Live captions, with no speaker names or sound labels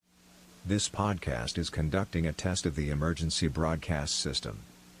This podcast is conducting a test of the emergency broadcast system.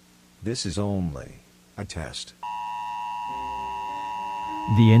 This is only a test.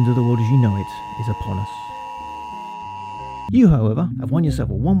 The end of the world as you know it is upon us. You, however, have won yourself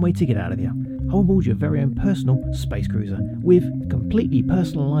a one-way ticket out of here. Hold aboard your very own personal space cruiser with completely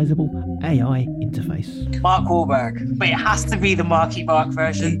personalisable AI interface. Mark Wahlberg, but it has to be the Marky Mark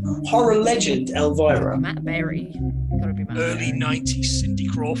version. Horror legend Elvira. Matt Berry. Gotta be Matt Early Berry. 90s Cindy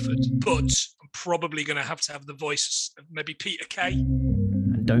Crawford, but I'm probably going to have the voice of maybe Peter Kay.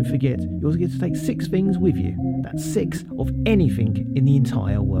 And don't forget, you also get to take 6 things with you. That's 6 of anything in the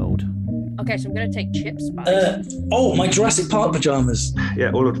entire world. Okay, so I'm gonna take chips back. My Jurassic Park pajamas.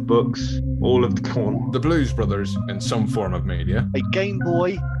 Yeah, all of the books, all of the corn. The Blues Brothers in some form of media. A Game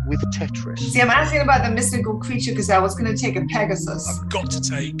Boy with Tetris. See, I'm asking about the mystical creature because I was going to take a Pegasus. I've got to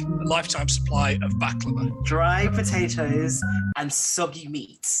take a lifetime supply of baklava. Dry potatoes and soggy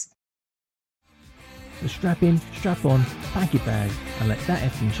meats. So strap in, strap on, pack your bags, and let that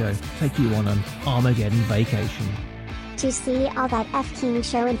effing show take you on an Armageddon vacation. To see all that F-King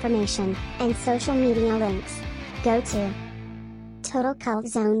show information and social media links, go to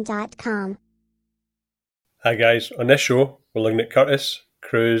TotalCultZone.com. Hi guys, on this show we're looking at Curtis,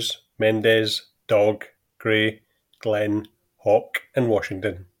 Cruz, Mendez, Dog, Gray, Glenn, Hawk and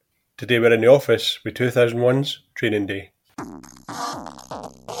Washington. Today we're in the office with 2001's Training Day.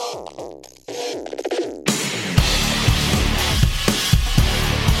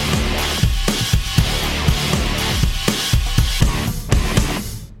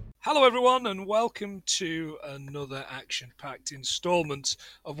 Hello everyone and welcome to another action-packed instalment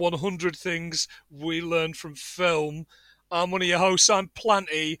of 100 Things We Learned from Film. I'm one of your hosts, I'm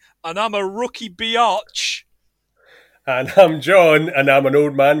Planty, and I'm a rookie biatch. And I'm John, and I'm an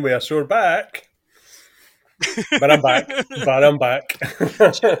old man with a sore back. But I'm back.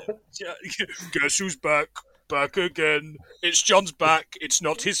 Guess who's back? Back again. It's John's back. It's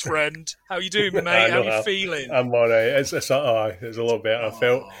not his friend. How you doing, mate? How you feeling? I'm alright. It's a little better.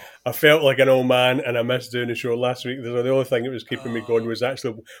 I felt like an old man, and I missed doing the show last week. The only thing that was keeping me going was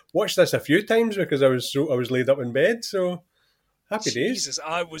actually watch this a few times because I was laid up in bed. So happy days. Jesus,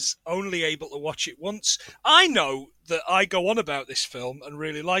 I was only able to watch it once. I know that I go on about this film and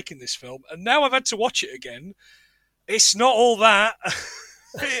really liking this film, and now I've had to watch it again. It's not all that.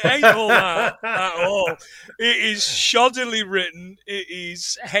 It ain't all that at all. It is shoddily written. It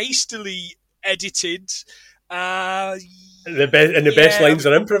is hastily edited. The best lines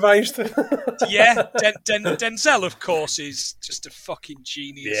are improvised. Denzel, of course, is just a fucking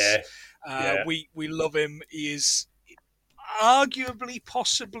genius. We love him. He is arguably,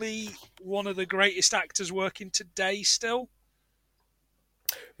 possibly one of the greatest actors working today still.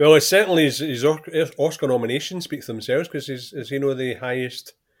 Well, it's certainly his Oscar nominations speak for themselves because he's the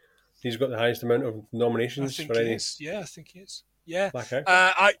highest. He's got the highest amount of nominations for any. I think he is. Yeah, black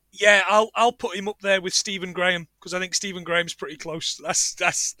actor. I'll put him up there with Stephen Graham because I think Stephen Graham's pretty close. That's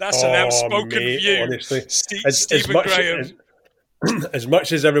an outspoken view. Honestly, Stephen Graham. As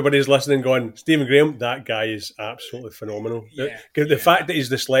much as everybody's listening, going Stephen Graham, that guy is absolutely phenomenal. The fact that he's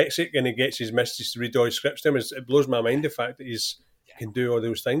dyslexic and he gets his missus to read all his scripts to him, it blows my mind. The fact that he can do all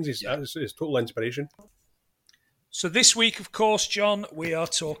those things, it's total inspiration. So this week, of course, John, we are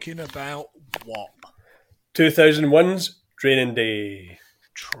talking about what? 2001's Training Day.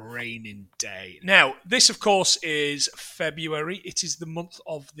 Training Day. Now, this, of course, is February. It is the month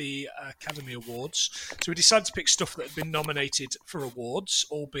of the Academy Awards. So we decided to pick stuff that had been nominated for awards,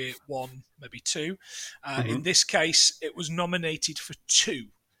 albeit one, maybe two. In this case, it was nominated for 2.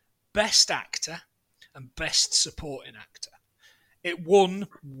 Best Actor and Best Supporting Actor. It won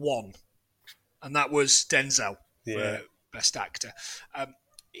 1, and that was Denzel for Best Actor.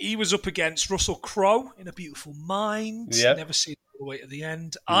 He was up against Russell Crowe in A Beautiful Mind. Never seen it all the way to the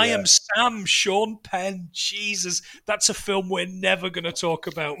end. I Am Sam, Sean Penn. Jesus, that's a film we're never going to talk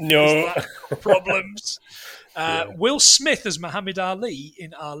about. No. Problems. Will Smith as Muhammad Ali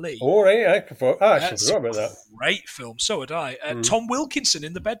in Ali. All right, I actually forgot about that. Great film, so had I. Tom Wilkinson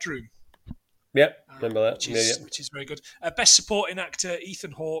in The Bedroom. Yep, remember that. Which is very good. Best Supporting Actor,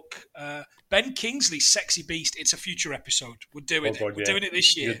 Ethan Hawke. Ben Kingsley, Sexy Beast. It's a future episode. We're doing it. We're doing it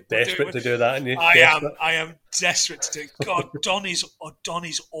this year. You're desperate to do that, aren't you? I am desperate to do it. God, Donnie's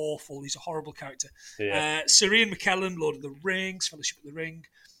awful. He's a horrible character. Ciarán McKellen, Lord of the Rings, Fellowship of the Ring.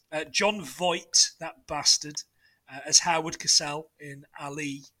 John Voight, that bastard, as Howard Cosell in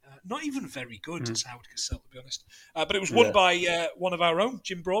Ali. Not even very good as Howard Cosell, to be honest. But it was won by one of our own,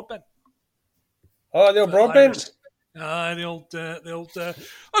 Jim Broadbent. Oh, the old Broadbent. The old, a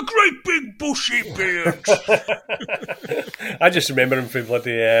great big bushy beard. I just remember him from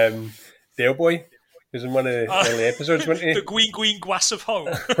bloody Del Boy. He was in one of the early episodes, wasn't he? The Gween Gween Gwass of Home.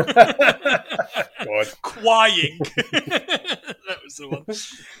 God. Quaying. That was the one.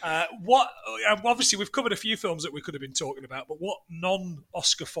 Obviously, we've covered a few films that we could have been talking about, but what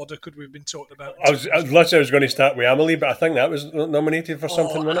non-Oscar fodder could we have been talking about? I was going to start with Amelie, but I think that was nominated for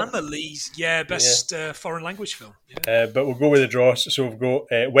something, wasn't it? Amelie's, best foreign language film. Yeah. But we'll go with the draw. So we've got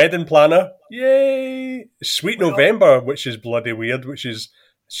Wedding Planner. Yay! Sweet November, which is bloody weird, which is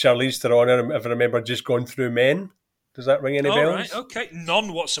Charlize Theron, if I remember, just gone through Men. Does that ring any bells? Right, okay.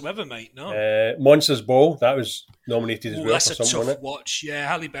 None whatsoever, mate, no. Monsters Ball, that was nominated as well that's for a something, tough wasn't it? watch. Yeah,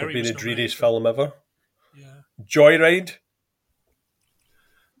 Halle Berry Could be was the nominated. dreariest film ever. Yeah. Joyride.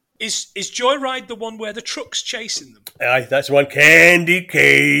 Is Joyride the one where the truck's chasing them? Aye, that's one. Candy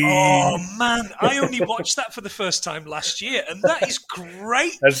Cane. Oh, man. I only watched that for the first time last year, and that is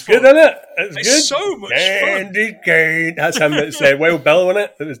great. That's fun. good, isn't it? It's good. So much Candy Cane. That's him that said Wild Bill, wasn't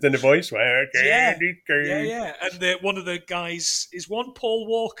it? That was doing the voice. Candy Cane. Yeah. And one of the guys is one Paul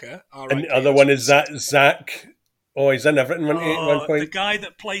Walker. And the other one is that Zach. Oh, he's in everything, wasn't he, at one point? The guy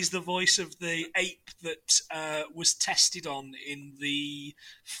that plays the voice of the ape that was tested on in the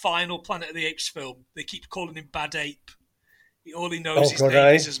final Planet of the Apes film. They keep calling him Bad Ape. All he knows his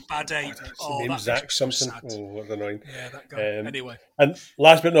name is as Bad Ape. Name's Zach something. Oh, what annoying. Yeah, that guy. Anyway. And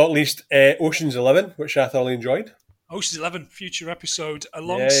last but not least, Ocean's 11, which I thoroughly enjoyed. Ocean's 11, future episode,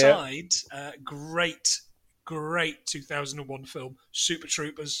 alongside great 2001 film, Super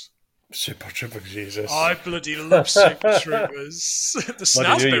Troopers. Super Troopers, Jesus. I bloody love Super Troopers. The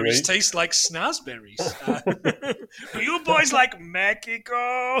snazberries taste like snazberries. But you boys like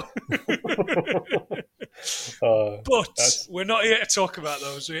Mexico. But we're not here to talk about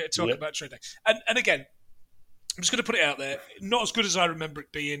those. We're here to talk about trading. And again, I'm just going to put it out there. Not as good as I remember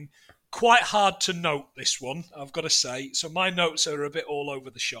it being. Quite hard to note, this one, I've got to say. So my notes are a bit all over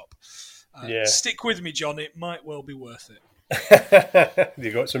the shop. Stick with me, John. It might well be worth it.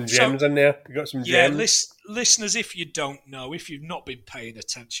 You got some gems in there. You got some gems. Yeah, listeners, if you don't know, if you've not been paying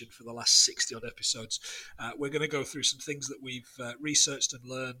attention for the last 60 odd episodes, we're going to go through some things that we've researched and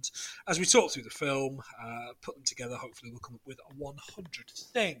learned as we talk through the film, put them together. Hopefully, we'll come up with 100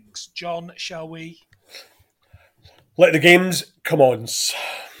 things. John, shall we? Let the games come on.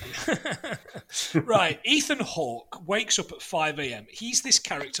 Right, Ethan Hawke wakes up at 5 a.m. He's this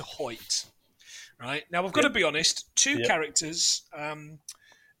character Hoyt. Right, now I've got to be honest, two characters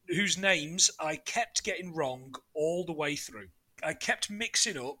whose names I kept getting wrong all the way through. I kept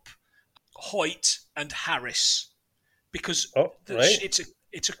mixing up Hoyt and Harris because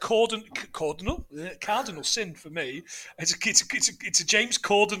it's a cardinal sin for me. It's a James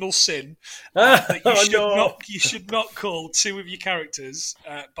Cardinal sin that you should not call two of your characters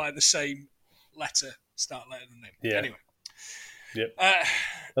by the same letter, start letter and name. Yeah. Anyway,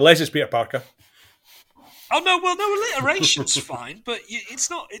 unless it's Peter Parker. Oh no! Well, no, alliteration's fine, but it's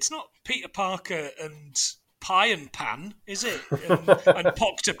not Peter Parker and Pie and Pan, is it? And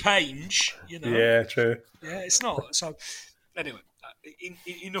Poctor Page, you know. Yeah, true. Yeah, it's not. So, anyway,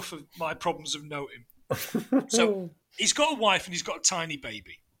 enough of my problems of noting. So, he's got a wife and he's got a tiny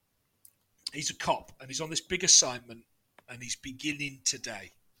baby. He's a cop and he's on this big assignment and he's beginning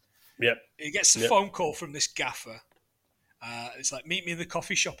today. Yep. He gets a phone call from this gaffer. It's like, meet me in the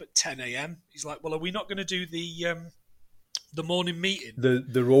coffee shop at 10 a.m. He's like, well, are we not going to do the morning meeting?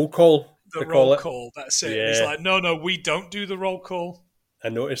 The roll call. The roll call. That's it. Yeah. He's like, no, we don't do the roll call. I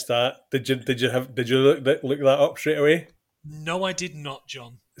noticed that. Did you look that up straight away? No, I did not,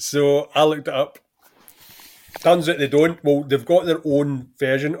 John. So I looked it up. Turns out they don't. Well, they've got their own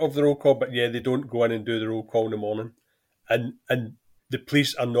version of the roll call, but they don't go in and do the roll call in the morning. And the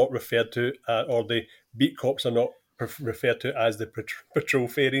police are not referred to, or the beat cops are not referred to as the patrol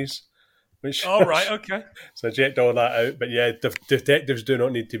fairies. All right, okay. So I checked all that out. But detectives do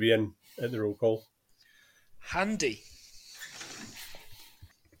not need to be in at the roll call. Handy.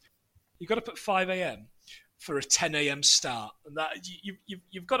 You got up at 5 a.m. for a 10 a.m. start, and that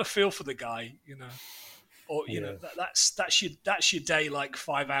you've got to feel for the guy, you know. Or you know that's your day like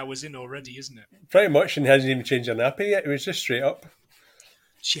 5 hours in already, isn't it? Pretty much, and he hasn't even changed their nappy yet. It was just straight up.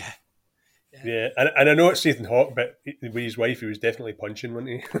 Yeah, and I know it's Ethan Hawke, but with his wife, he was definitely punching,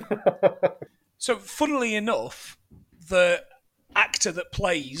 wasn't he? So, funnily enough, the actor that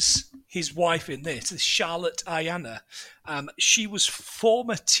plays his wife in this is Charlotte Ayana. She was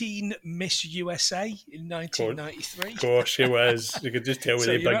former teen Miss USA in 1993. Of course, she was. You could just tell with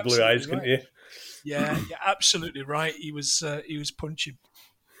the big blue eyes, couldn't you? Yeah, you're absolutely right. He was punching.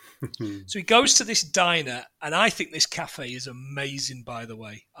 So he goes to this diner, and I think this cafe is amazing, by the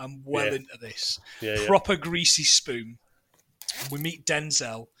way. I'm well into this. Proper greasy spoon. We meet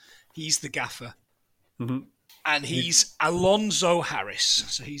Denzel. He's the gaffer. Mm-hmm. And he's Alonzo Harris.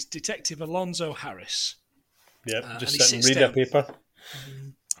 So he's Detective Alonzo Harris. Yeah, just sit and read a paper.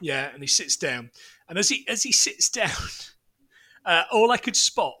 Yeah, and he sits down. And as he sits down, all I could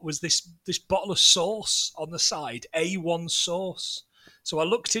spot was this bottle of sauce on the side, A1 sauce. So I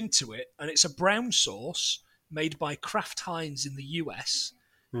looked into it, and it's a brown sauce made by Kraft Heinz in the US,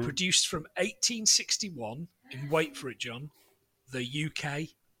 produced from 1861 in, wait for it, John, the UK.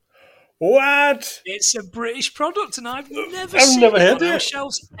 What? It's a British product, and I've never seen it on our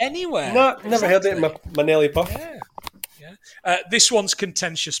shelves anywhere. No, never heard it in my Nelly Puff. Yeah. This one's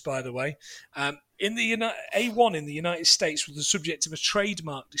contentious, by the way. In the A1 in the United States was the subject of a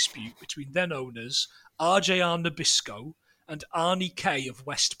trademark dispute between then owners RJR Nabisco and Arnie Kay of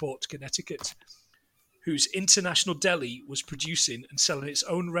Westport, Connecticut, whose International Deli was producing and selling its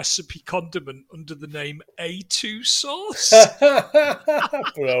own recipe condiment under the name A2 sauce.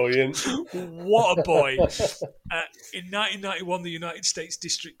 Brilliant. What a boy. In 1991, the United States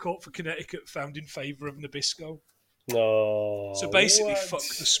District Court for Connecticut found in favour of Nabisco. No. So basically, fuck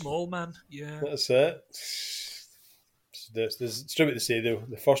the small man. Yeah. That's it. It's true to say, though,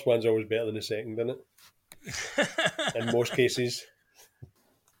 the first one's always better than the second, isn't it? In most cases.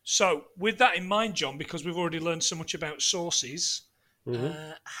 So, with that in mind, John, because we've already learned so much about sauces,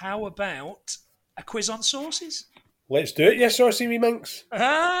 how about a quiz on sauces? Let's do it, you saucy wee minx.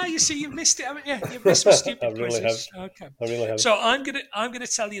 You see, you've missed it, haven't you? You've missed my stupid I really quizzes. have. Okay. I really have. So I'm gonna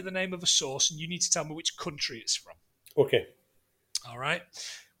tell you the name of a sauce, and you need to tell me which country it's from. Okay. All right.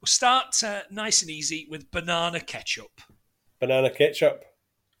 We'll start nice and easy with banana ketchup. Banana ketchup.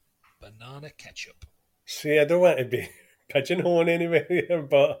 Banana ketchup. See, I don't want to be pigeonholing anywhere here,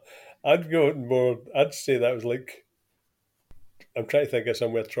 but I'd go more. I'd say that was like. I'm trying to think of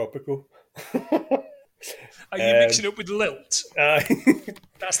somewhere tropical. Are you mixing up with lilt?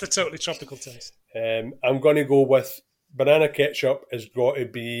 That's the totally tropical taste. I'm going to go with banana ketchup has got to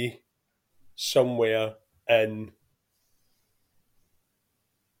be somewhere in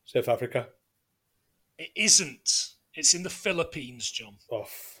South Africa. It isn't. It's in the Philippines, John. Oh,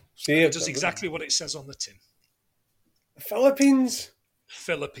 see, it does exactly what it says on the tin. The Philippines?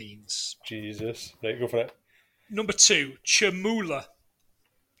 Philippines. Jesus. Right, go for it. Number 2, chamula.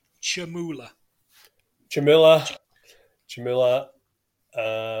 Chamula. Chamula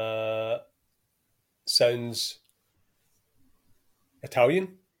sounds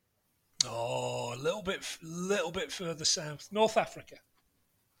Italian. Oh, a little bit further south. North Africa.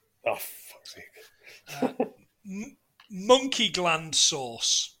 Oh, fuck's sake. Monkey gland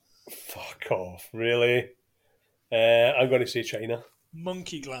sauce. Fuck off, really? I'm going to say China.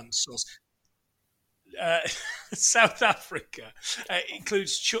 Monkey gland sauce. South Africa. It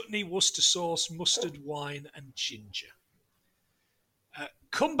includes chutney, Worcester sauce, mustard, wine, and ginger.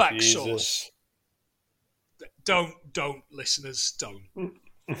 Comeback sauce. Don't, listeners, don't.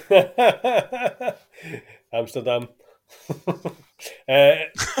 Amsterdam.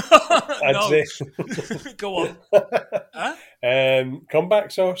 No. Say. Go on. Huh?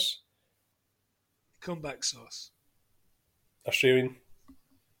 Comeback sauce. Comeback sauce. Australian.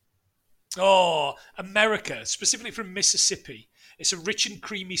 Oh, America, specifically from Mississippi. It's a rich and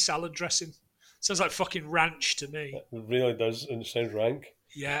creamy salad dressing. Sounds like fucking ranch to me. It really does, and it sounds rank.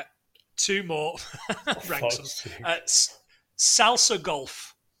 Yeah. 2 more. Rank sauce. Salsa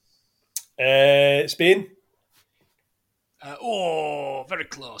golf. Spain. Very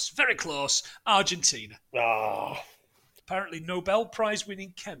close. Very close. Argentina. Apparently, Nobel Prize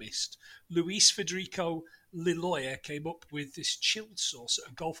winning chemist Luis Federico Liloya came up with this chilled sauce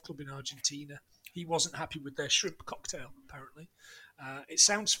at a golf club in Argentina. He wasn't happy with their shrimp cocktail, apparently. It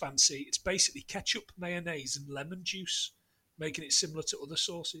sounds fancy. It's basically ketchup, mayonnaise, and lemon juice, making it similar to other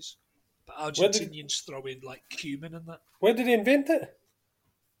sauces. But Argentinians throw in like cumin and that. Where did he invent it?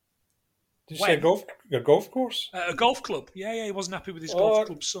 Did you say a golf course? A golf club. Yeah, he wasn't happy with his golf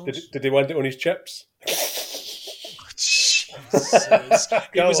club sauce. Did he want it on his chips? Jesus.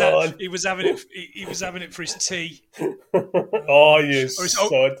 He was having it for his tea. Oh, you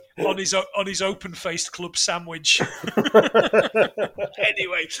sod. On his open-faced club sandwich.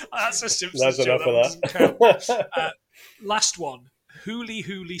 Anyway, that's a Simpsons joke. That's enough of that. Last one.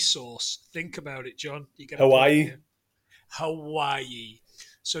 Huli sauce. Think about it, John. Hawaii.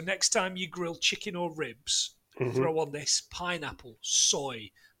 So next time you grill chicken or ribs, throw on this pineapple,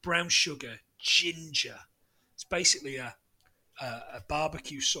 soy, brown sugar, ginger. It's basically a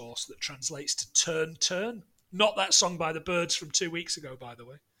barbecue sauce that translates to turn. Not that song by the Byrds from 2 weeks ago, by the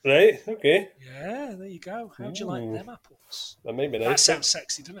way. Right, okay. Yeah, there you go. How'd you like them apples? That might be nice. That sounds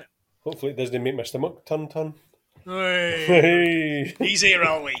sexy, doesn't it? Hopefully it doesn't make my stomach turn. Hey. He's here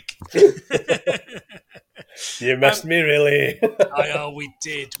all week. You missed me, really. We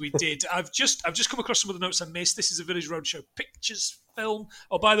did. I've just come across some of the notes I missed. This is a Village Roadshow Pictures film.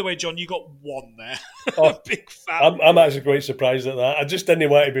 Oh, by the way, John, you got one there. Big fan. I'm actually quite surprised at that. I just didn't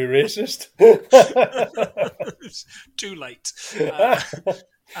want to be racist. Too late.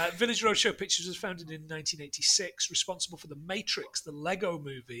 Village Roadshow Pictures was founded in 1986, responsible for The Matrix, the Lego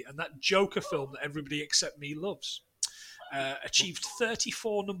movie, and that Joker film that everybody except me loves. Achieved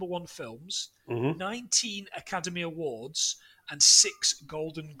 34 number one films, 19 Academy Awards, and 6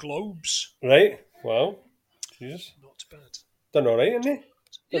 Golden Globes. Right. Wow. Jesus. Not bad. Done all right, isn't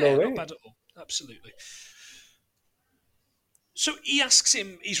he? Not bad at all. Absolutely. So he asks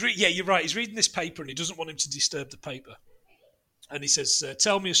him, you're right, he's reading this paper and he doesn't want him to disturb the paper. And he says,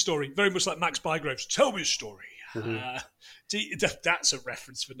 tell me a story. Very much like Max Bygraves. Tell me a story. That's a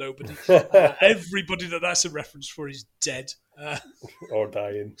reference for nobody. Everybody that's a reference for is dead. Or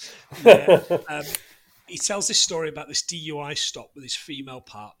dying. He tells this story about this DUI stop with his female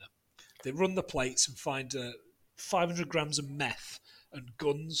partner. They run the plates and find 500 grams of meth and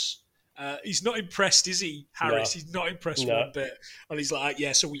guns. He's not impressed, is he, Harris? No. He's not impressed one bit. And he's like,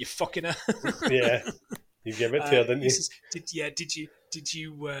 yeah, so were you fucking her? Yeah. You gave it to her, didn't you? Says, did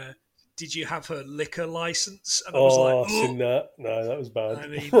you have her liquor license? And I was like, seen that. No, that was bad. I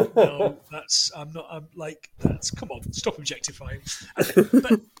mean, no, come on, stop objectifying.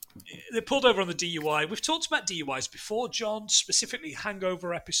 But they pulled over on the DUI. We've talked about DUIs before, John, specifically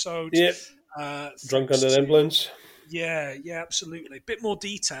hangover episode. Yep. Drunk under the influence. Yeah, absolutely. A bit more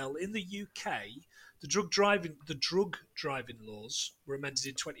detail. In the UK, the drug driving laws were amended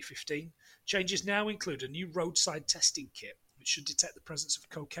in 2015. Changes now include a new roadside testing kit which should detect the presence of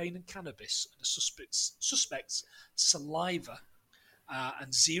cocaine and cannabis and a suspect's saliva,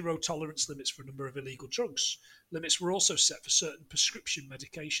 and zero tolerance limits for a number of illegal drugs. Limits were also set for certain prescription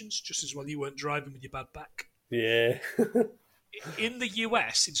medications, just as well you weren't driving with your bad back. Yeah. In the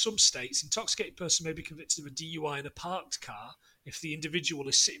US, in some states, intoxicated person may be convicted of a DUI in a parked car if the individual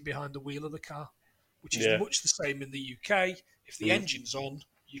is sitting behind the wheel of the car, which is much the same in the UK. If the engine's on,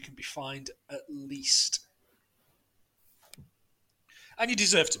 you can be fined at least. And you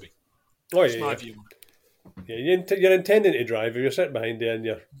deserve to be. That's my view. Yeah, you're intending to drive. If you're sitting behind there and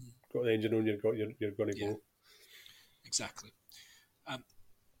you've got the engine on, you're going to go. Exactly.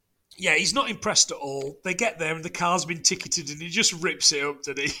 He's not impressed at all. They get there and the car's been ticketed and he just rips it up,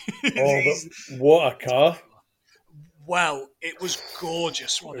 doesn't he? What a car. Well, it was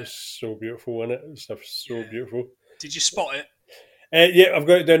gorgeous, wasn't it? It was so beautiful, wasn't it? It was so beautiful. Did you spot it? I've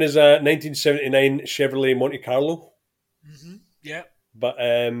got it down as a 1979 Chevrolet Monte Carlo. Mm-hmm. Yeah. But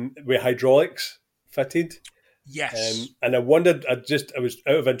with hydraulics fitted. Yes. And I wondered, I was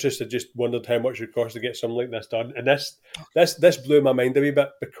out of interest, I just wondered how much it would cost to get something like this done. And this blew my mind a wee bit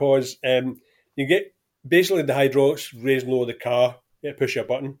because you get basically the hydraulics raise and lower the car, you push a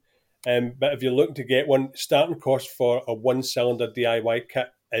button. But if you're looking to get one, starting cost for a one-cylinder DIY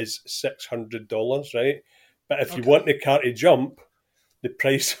kit is $600, right? But if you want the car to jump, the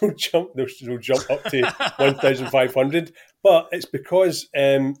price will jump up to $1,500. But it's because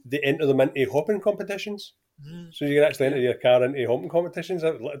they enter them into hopping competitions. So you can actually enter your car into hopping competitions.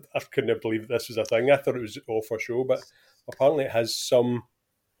 I couldn't have believed this was a thing. I thought it was all for show, but apparently it has some.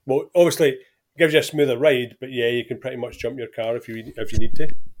 Well, obviously it gives you a smoother ride, but yeah, you can pretty much jump your car if you need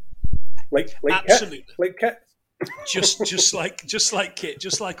to. Like absolutely, Kit. just like Kit,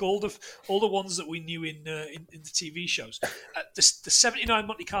 just like all the ones that we knew in the TV shows. The 79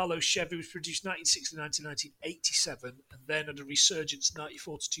 Monte Carlo Chevy was produced 1969 to 1987, and then had a resurgence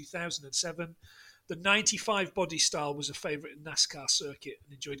 94 to 2007. The 95 body style was a favourite in NASCAR circuit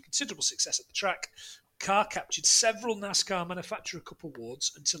and enjoyed considerable success at the track. Car captured several NASCAR Manufacturer Cup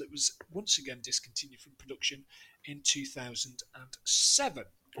awards until it was once again discontinued from production in 2007.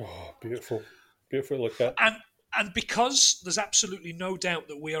 Oh, beautiful to look at. And because there's absolutely no doubt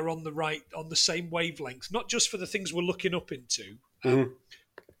that we are on the same wavelength, not just for the things we're looking up into,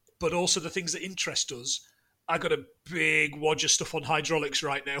 but also the things that interest us. I got a big wad of stuff on hydraulics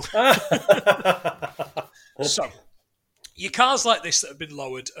right now. So, your cars like this that have been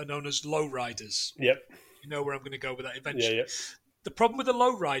lowered are known as lowriders. Yep. You know where I'm going to go with that eventually. Yeah. The problem with a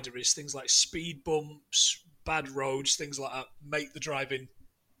lowrider is things like speed bumps, bad roads, things like that make the driving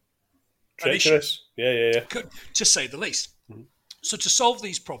treacherous. Yeah. To say the least. Mm-hmm. So to solve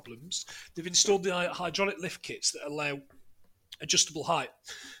these problems, they've installed the hydraulic lift kits that allow adjustable height.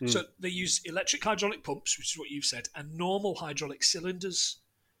 So they use electric hydraulic pumps, which is what you've said, and normal hydraulic cylinders.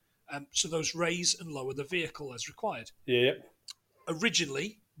 So those raise and lower the vehicle as required. Yeah.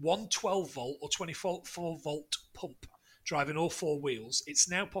 Originally, one 12-volt or 24-volt pump driving all four wheels, it's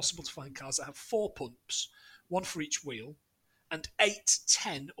now possible to find cars that have 4 pumps, one for each wheel, and 8,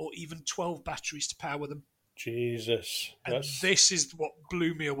 10, or even 12 batteries to power them. Jesus. And this is what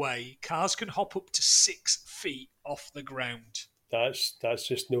blew me away. Cars can hop up to 6 feet off the ground. That's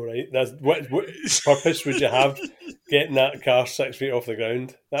just no right. That's what purpose would you have getting that car 6 feet off the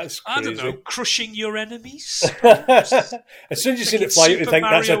ground? That's crazy. I don't know, crushing your enemies. As soon as you see it fly, you think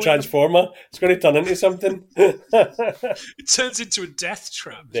that's a transformer. It's going to turn into something. It turns into a death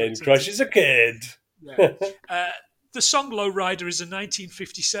trap. Then crushes a kid. Yeah. The song "Low Rider" is a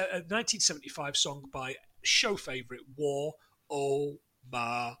 1975 song by show favourite War. All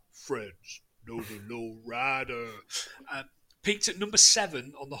my friends know the Low Rider. Peaked at number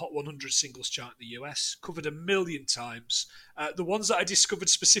 7 on the Hot 100 singles chart in the US. Covered 1 million times. The ones that I discovered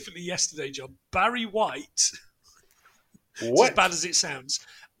specifically yesterday, John. Barry White. It's as bad as it sounds.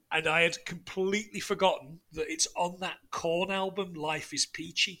 And I had completely forgotten that it's on that Korn album, Life is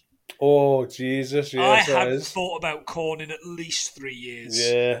Peachy. Oh, Jesus. Yes, I hadn't thought about Korn in at least 3 years.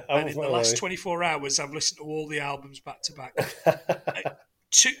 Yeah. And in the last 24 hours, I've listened to all the albums back to back.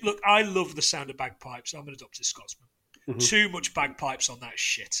 Look, I love the sound of bagpipes. I'm an adopted Scotsman. Mm-hmm. Too much bagpipes on that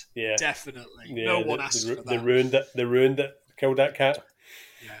shit. Yeah, definitely. Yeah, no one asks for that. They ruined it. Killed that cat.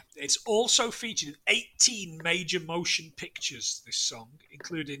 Yeah, it's also featured in 18 major motion pictures. This song,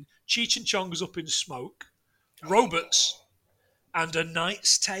 including Cheech and Chong's Up in Smoke, Robots, and A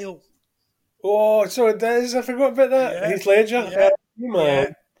Knight's Tale. Oh, so it does. I forgot about that. Yeah. Heath Ledger. Yeah. Man.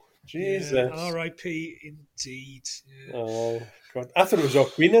 Yeah. Jesus. Yeah. R.I.P. Indeed. Yeah. Oh. God. I thought it was all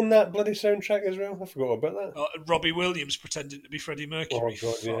Queen in that bloody soundtrack as well. I forgot about that. Robbie Williams pretending to be Freddie Mercury.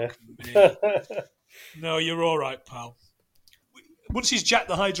 Oh, God, yeah. No, you're all right, pal. Once he's jacked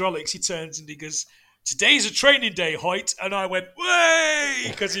the hydraulics, he turns and he goes, "Today's a training day, Hoyt." And I went, "Way!"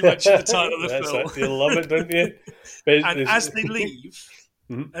 Because he mentioned the title of the film. You love it, don't you? And as they leave,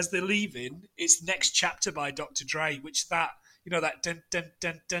 as they're leaving, it's Next Chapter by Dr. Dre, which that... You know that dun dun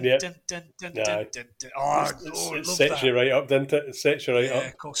dun dun dun dun dun dun dun dun. Oh, it sets you right up, doesn't it? It sets you right up. Yeah,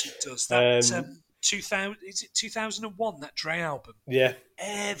 of course it does. That 2000 is it 2001? That Dre album. Yeah.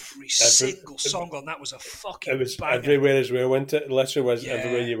 Every single song on that was a fucking. It was banger. Everywhere as well, wasn't it? Literally was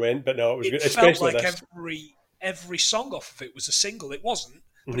everywhere you went. But no, it was good. It felt like every song off of it was a single. It wasn't,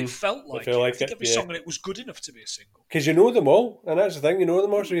 but it felt like it. I think every song on it was good enough to be a single. Because you know them all, and that's the thing. You know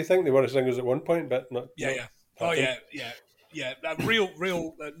them all, so you think they were singles at one point, but not. Yeah. Oh yeah. Yeah, a real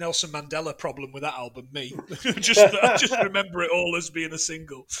Nelson Mandela problem with that album. Me, I just remember it all as being a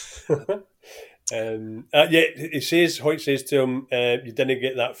single. Hoyt says to him, "You didn't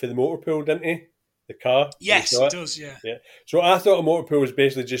get that for the motor pool, didn't you? The car." Yes, it does. Yeah. So I thought a motor pool was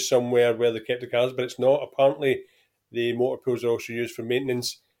basically just somewhere where they kept the cars, but it's not. Apparently, the motor pools are also used for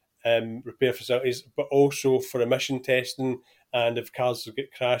maintenance, repair facilities, but also for emission testing. And if cars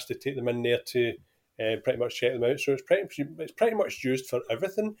get crashed, they take them in there to. Pretty much check them out. So it's pretty much used for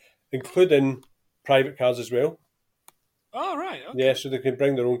everything, including private cars as well. Oh, right. Okay. Yeah, so they can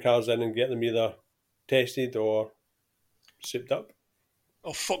bring their own cars in and get them either tested or souped up.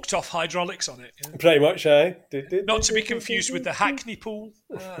 Or fucked off hydraulics on it. Yeah. Pretty much, aye. Not to be confused with the Hackney pool.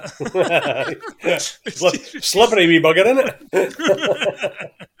 Slippery wee bugger, isn't it?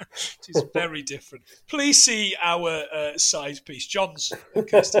 It is very different. Please see our side piece, John's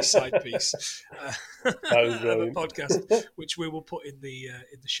Kirsty side piece, the podcast, which we will put in the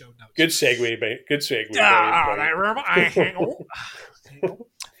show notes. Good segue, mate. Good segue.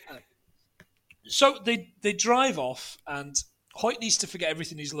 So they drive off, and Hoyt needs to forget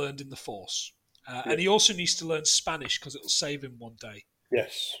everything he's learned in the Force, and he also needs to learn Spanish because it'll save him one day.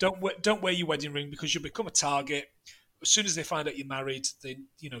 Yes. Don't wear your wedding ring because you'll become a target. As soon as they find out you're married, they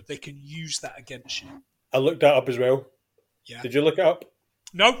can use that against you. I looked that up as well. Yeah. Did you look it up?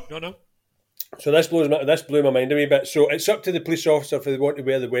 No. So this blew my mind a wee bit. So it's up to the police officer if they want to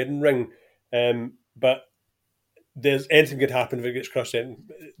wear the wedding ring, but there's anything could happen if it gets crushed in.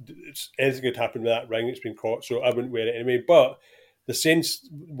 Anything could happen with that ring. It's been caught, so I wouldn't wear it anyway. But the sense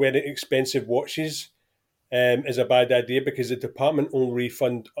wearing expensive watches is a bad idea because the department only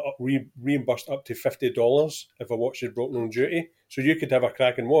reimbursed up to $50 if a watch is broken on duty. So you could have a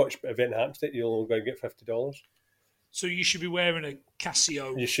cracking watch, but if anything happens to it, you'll only get $50. So you should be wearing a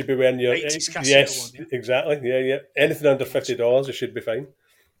Casio. You should be wearing your 80s Casio yes, one. Yeah? Exactly. Yeah. Anything under $50, it should be fine.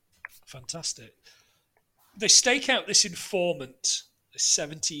 Fantastic. They stake out this informant, a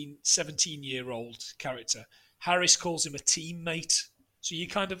 17-year-old character. Harris calls him a teammate. So you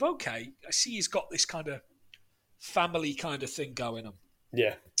kind of, okay, I see he's got this kind of family kind of thing going on.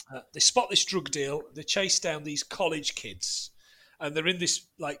 Yeah. They spot this drug deal. They chase down these college kids. and they're in this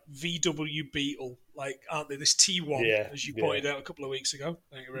like VW Beetle, like aren't they? This T1, as you pointed out a couple of weeks ago.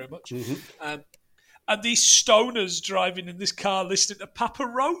 Thank you very much. And these stoners driving in this car listening to Papa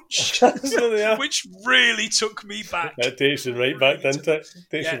Roach, which really took me back. That takes you right back, doesn't it?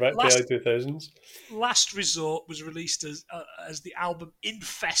 Takes you back to the early 2000s. Last Resort was released as the album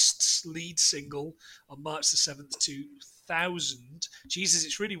Infest's lead single on March the 7th, 2000. Jesus,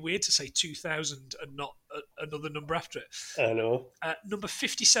 it's really weird to say 2000 and not another number after it. I know. Number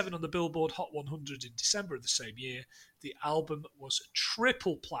 57 on the Billboard Hot 100 in December of the same year. The album was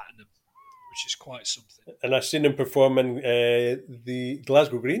triple platinum, which is quite something. And I've seen him performing the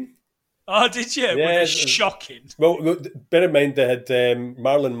Glasgow Green. Oh, did you? Yeah, it was shocking. Well, look, bear in mind they had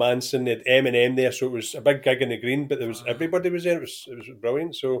Marilyn Manson, they had Eminem there, so it was a big gig in the Green, but there was everybody was there. It was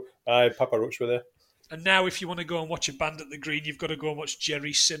brilliant. So Papa Roach were there. And now if you want to go and watch a band at the Green, you've got to go and watch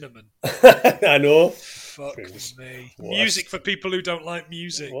Jerry Cinnamon. I know. Fuck me. What? Music for people who don't like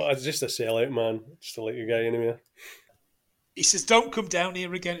music. Well, it's just a sellout, man. Just to like a guy anyway. He says, don't come down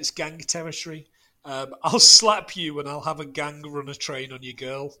here again, it's gang territory. I'll slap you and I'll have a gang run a train on your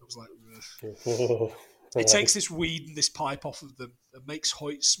girl. I was like, ugh. He takes this weed and this pipe off of them and makes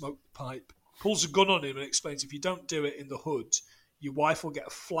Hoyt smoke the pipe. Pulls a gun on him and explains if you don't do it in the hood, your wife will get a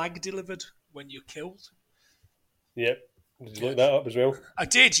flag delivered when you're killed. Yep. Did you look that up as well? I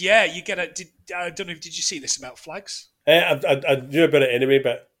did, yeah. You get I don't know, did you see this about flags? I knew about it anyway,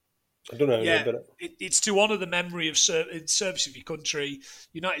 but I don't know anything about it. It's to honour the memory of in service of your country.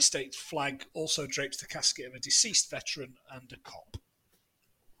 United States flag also drapes the casket of a deceased veteran and a cop.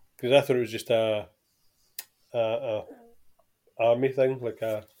 Because I thought it was just a army thing, like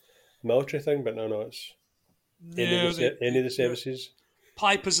a military thing, but no, it's any of the services.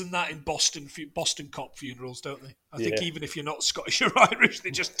 Pipers and that in Boston cop funerals, don't they? I think even if you're not Scottish or Irish,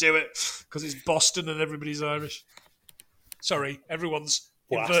 they just do it because it's Boston and everybody's Irish. Sorry, everyone's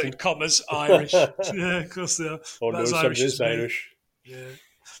inverted commas Irish. Yeah, of course they are. Oh no, somebody's Irish. Yeah,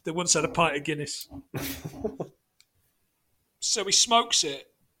 they once had a pint of Guinness. So he smokes it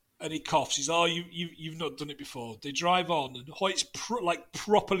and he coughs. He's you've not done it before. They drive on and Hoyt's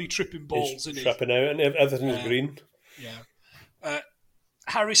properly tripping balls. He's tripping out and everything's green. Yeah.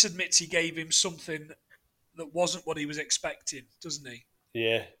 Harris admits he gave him something that wasn't what he was expecting, doesn't he?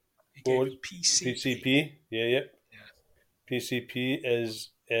 Yeah. He gave him PCP. PCP. Yeah. PCP is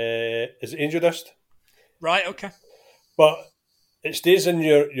angel dust. Right, okay. But it stays in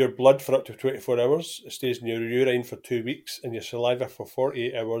your blood for up to 24 hours. It stays in your urine for 2 weeks and your saliva for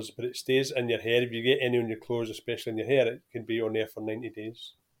 48 hours, but it stays in your hair. If you get any on your clothes, especially in your hair, it can be on there for 90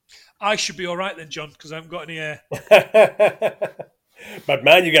 days. I should be all right then, John, because I haven't got any hair. But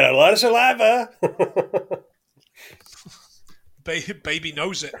man, you got a lot of saliva. Baby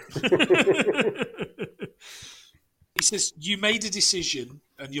knows it. He says, you made a decision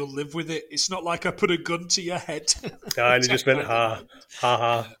and you'll live with it. It's not like I put a gun to your head. And he just went, ha.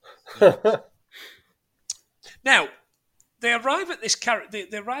 Now, they arrive at this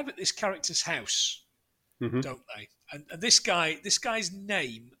character's house, don't they? And this guy's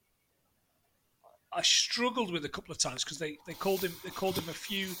name, I struggled with a couple of times because they called him a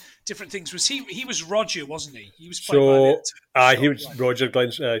few different things. He was Roger, wasn't he? He was played by he was Roger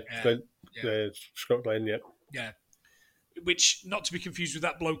Glenn, Scott Glenn, yeah. Yeah. Which, not to be confused with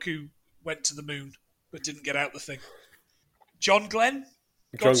that bloke who went to the moon but didn't get out the thing. John Glenn?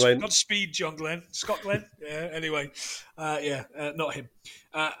 Godspeed, John Glenn. Scott Glenn? Yeah, anyway. Not him.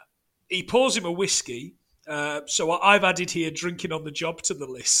 He pours him a whiskey. So I've added here drinking on the job to the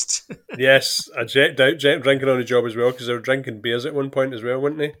list. Yes, I checked out drinking on the job as well because they were drinking beers at one point as well,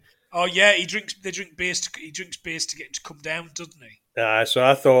 weren't they? Oh yeah, he drinks beers to get him to come down, doesn't he? So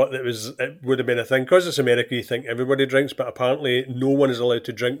I thought it would have been a thing because it's America. You think everybody drinks, but apparently no one is allowed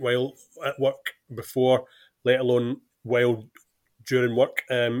to drink while at work before, let alone while during work.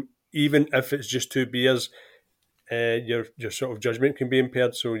 Even if it's just 2 beers, your sort of judgment can be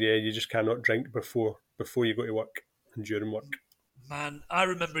impaired. So yeah, you just cannot drink before you go to work and during work. Man, I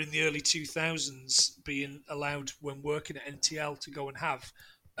remember in the early 2000s being allowed when working at NTL to go and have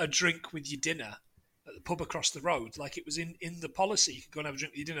a drink with your dinner at the pub across the road. Like it was in the policy, you could go and have a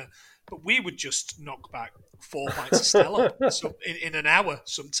drink with your dinner. But we would just knock back 4 pints of Stella in an hour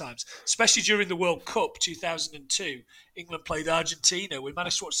sometimes, especially during the World Cup 2002. England played Argentina. We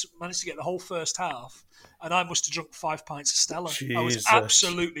managed to get the whole first half, and I must have drunk 5 pints of Stella. Jesus. I was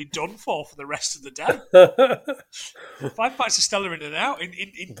absolutely done for the rest of the day. 5 pints of Stella in an hour,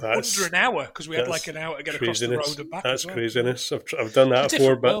 in under an hour, because we had like an hour to get across the road and back. That's craziness. I've done that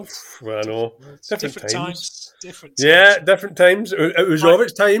before, but I know. Different times. Different times. Yeah, different times. It was of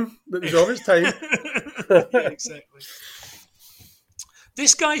its time. It was of its time. Yeah, exactly.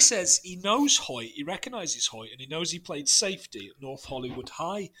 This guy says he knows Hoyt, he recognises Hoyt, and he knows he played safety at North Hollywood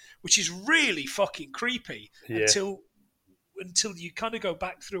High, which is really fucking creepy until you kind of go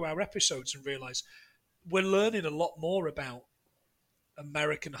back through our episodes and realise we're learning a lot more about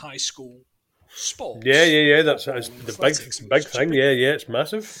American high school sports. Yeah. That's the big thing. Yeah, it's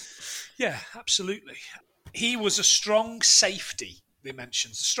massive. Yeah, absolutely. He was a strong safety. They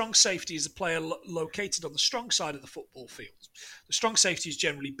mentions the strong safety is a player located on the strong side of the football field. The strong safety is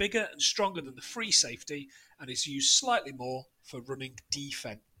generally bigger and stronger than the free safety and is used slightly more for running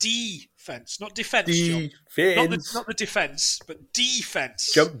defense. Defense, not defense. Defense. Not the defense, but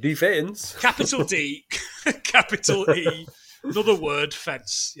defense. Jump defense. Capital D, capital E, another word,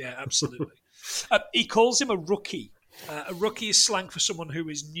 fence. Yeah, absolutely. He calls him a rookie. A rookie is slang for someone who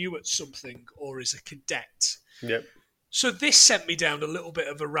is new at something or is a cadet. Yep. So this sent me down a little bit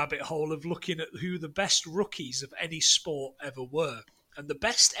of a rabbit hole of looking at who the best rookies of any sport ever were. And the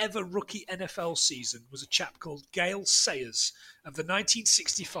best ever rookie NFL season was a chap called Gale Sayers of the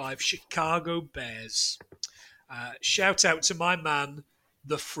 1965 Chicago Bears. Shout out to my man,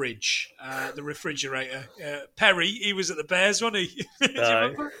 the fridge, the refrigerator. Perry, he was at the Bears, wasn't he? Do you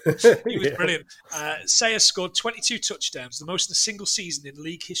remember? He was brilliant. Sayers scored 22 touchdowns, the most in a single season in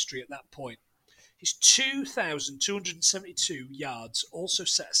league history at that point. His 2,272 yards also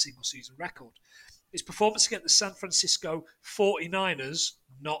set a single-season record. His performance against the San Francisco 49ers,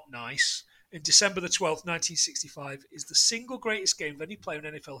 not nice, in December the 12th, 1965, is the single greatest game of any player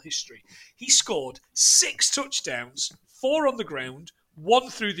in NFL history. He scored 6 touchdowns, 4 on the ground,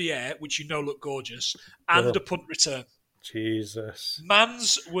 1 through the air, which you know looked gorgeous, and a punt return. Jesus.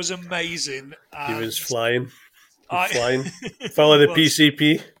 Mans was amazing. He was flying. Follow the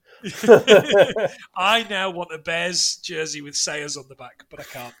PCP. I now want a Bears jersey with Sayers on the back, but I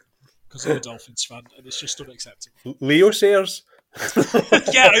can't because I'm a Dolphins fan and it's just unacceptable. Leo Sayers?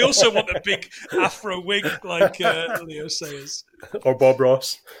 Yeah, I also want a big afro wig like Leo Sayers. Or Bob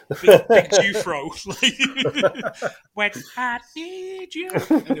Ross. Big Jufro. When I need you.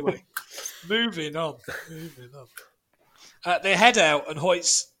 Anyway, moving on. They head out and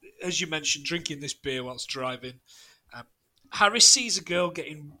Hoyt's, as you mentioned, drinking this beer whilst driving. Harris sees a girl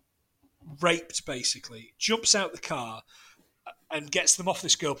getting raped, basically, jumps out the car and gets them off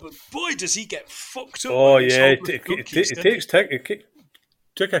this girl. But boy, does he get fucked up. Oh, yeah. It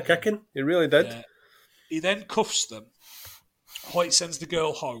took a kicking. It really did. Yeah. He then cuffs them. Hoyt sends the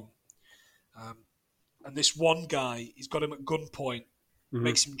girl home. And this one guy, he's got him at gunpoint,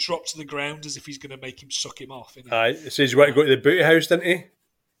 makes him drop to the ground as if he's going to make him suck him off. It says you want to go to the booty house, didn't he?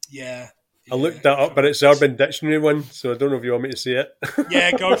 Yeah. I looked that up, but it's the Urban Dictionary one, so I don't know if you want me to say it.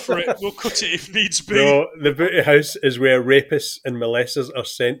 Yeah, go for it. We'll cut it if needs be. No, the booty house is where rapists and molesters are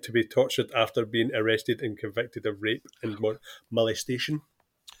sent to be tortured after being arrested and convicted of rape and molestation.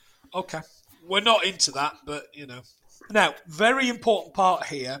 Okay. We're not into that, but, you know. Now, very important part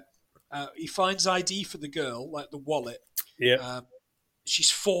here. He finds ID for the girl, like the wallet. Yeah.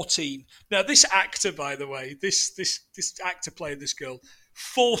 She's 14. Now, this actor, by the way, this actor playing this girl,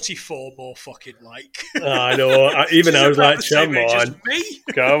 44 more fucking like. I know. I was like,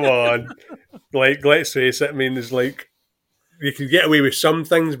 come on. Like, let's face it. I mean, there's like, you can get away with some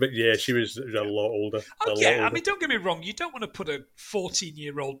things, but yeah, she was a lot older. I mean, don't get me wrong. You don't want to put a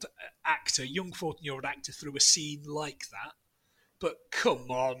 14-year-old actor, young 14-year-old actor, through a scene like that. But come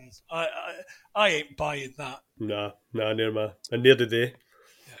on, I ain't buying that. Nah, near me. And near the day.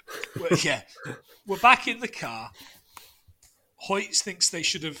 We're back in the car. Hoyt thinks they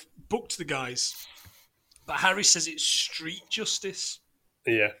should have booked the guys, but Harry says it's street justice.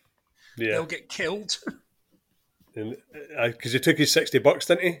 Yeah. They'll get killed. Because he took his $60,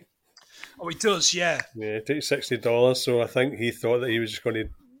 didn't he? Oh, he does, yeah. Yeah, he took $60, so I think he thought that he was just going to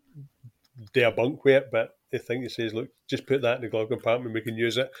do a bunk with it, but I think he says, look, just put that in the glove compartment, we can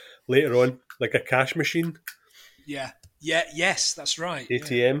use it later on, like a cash machine. Yes, that's right.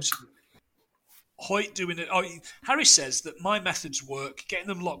 ATM. Yeah, Hoyt doing it. Oh, Harry says that my methods work. Getting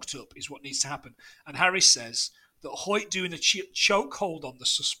them locked up is what needs to happen. And Harry says that Hoyt doing a chokehold on the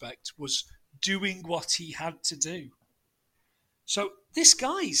suspect was doing what he had to do. So this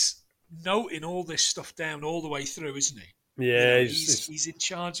guy's noting all this stuff down all the way through, isn't he? Yeah, he's in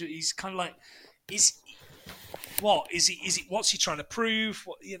charge. He's kind of like, what's he trying to prove?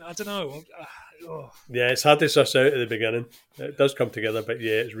 I don't know. Yeah, it's hard to suss out at the beginning. It does come together, but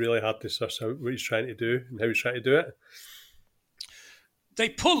yeah, it's really hard to suss out what he's trying to do and how he's trying to do it. They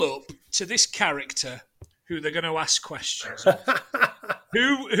pull up to this character who they're going to ask questions.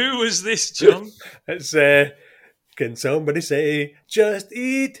 Who was this, John? It's Can somebody say, just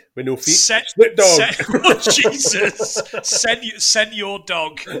eat with no feet? Snoop Dogg. Oh, Jesus. Send your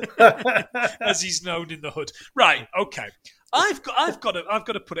dog, as he's known in the hood. Right, okay. I've got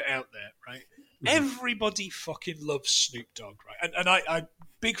to put it out there, right? Everybody fucking loves Snoop Dogg, right? And I'm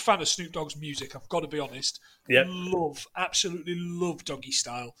big fan of Snoop Dogg's music, I've got to be honest. Yeah. Absolutely love Doggy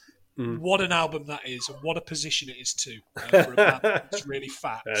Style. What an album that is, and what a position it is too for a band that's really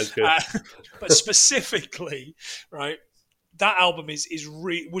fat. That's good. But specifically, right, that album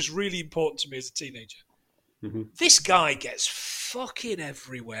was really important to me as a teenager. Mm-hmm. This guy gets fucking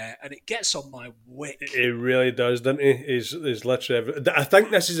everywhere, and it gets on my wick. He really does, doesn't he? He's literally. I think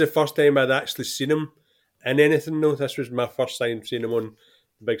this is the first time I'd actually seen him in anything. Though this was my first time seeing him on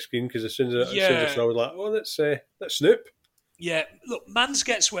the big screen, because as soon as I saw, I was like, "Oh, that's Snoop." Yeah, look, Mans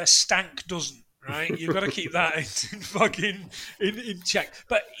gets where Stank doesn't, right? You've got to keep that in check.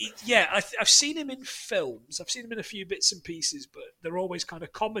 But I've seen him in films. I've seen him in a few bits and pieces, but they're always kind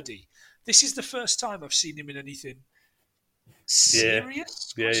of comedy. This is the first time I've seen him in anything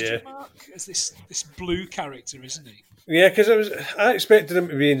serious. Mark, as this blue character, isn't he? Yeah, because I expected him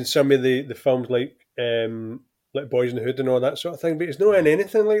to be in some of the films like Boys in the Hood and all that sort of thing, but he's not in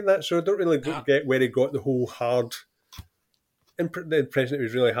anything like that. So I don't really get where he got the whole hard. The impression it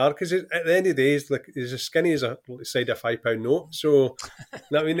was really hard, because at the end of the day, he's as skinny as a side of £5 note. So,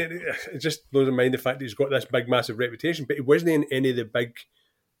 I mean, it just blows my mind the fact that he's got this big, massive reputation, but he wasn't in any of the big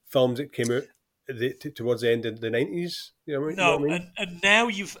films that came out towards the end of the 90s. You know what I mean? And now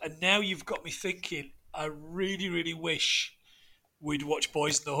you've got me thinking. I really, really wish we'd watch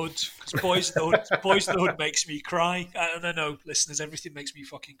Boys in the Hood, because Boys in the Hood makes me cry. And I know, listeners, everything makes me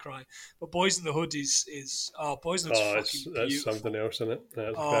fucking cry. But Boys in the Hood is Boys in the Hood is fucking beautiful. That's something else, isn't it?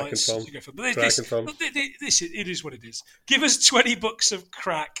 That's it's such a good film. But it is what it is. Give us $20 of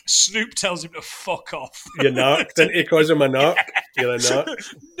crack. Snoop tells him to fuck off. You're narc, didn't he? Calls him a narc. You're a narc.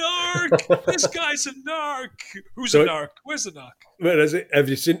 Narc. This guy's a narc. Who's a narc? Where's the narc? Where is it? Have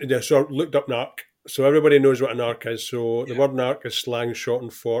you seen it? So I looked up narc. So everybody knows what a narc is. So the word narc is slang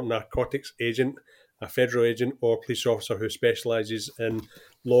shortened for narcotics agent, a federal agent or police officer who specialises in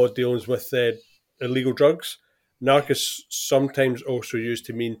law dealings with illegal drugs. Narc is sometimes also used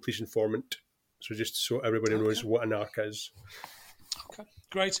to mean police informant. So just so everybody knows what a narc is. Okay,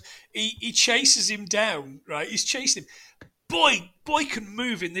 great. He chases him down, right? He's chasing him. Boy can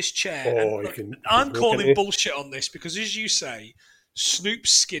move in this chair. Oh, I'm calling bullshit on this, because, as you say,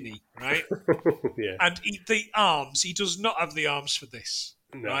 Snoop's skinny, right? Yeah. And the arms, he does not have the arms for this.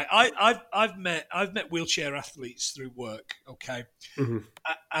 No. Right? I've met wheelchair athletes through work, okay? Mm-hmm.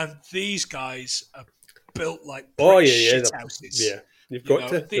 And these guys are built like shit houses. Yeah. You've got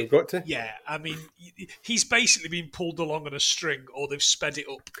to. Yeah, I mean, he's basically been pulled along on a string, or they've sped it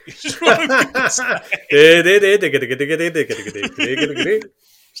up.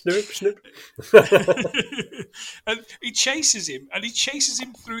 Snoop. And he chases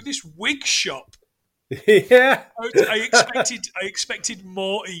him through this wig shop. Yeah. I expected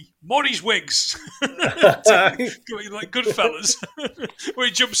Morty's wigs. Like Goodfellas. Where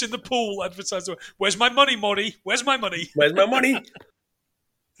he jumps in the pool, advertising, "Where's my money, Morty? Where's my money? Where's my money?"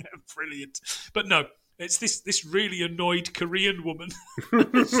 Brilliant. But no, it's this really annoyed Korean woman.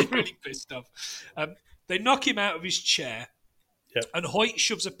 She's really pissed off. They knock him out of his chair. Yep. And Hoyt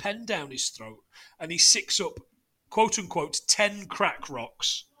shoves a pen down his throat, and he sicks up, quote unquote, 10 crack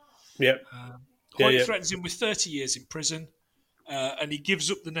rocks. Yep. Hoyt threatens him with 30 years in prison, and he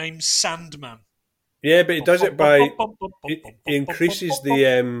gives up the name Sandman. Yeah, but he does it by he increases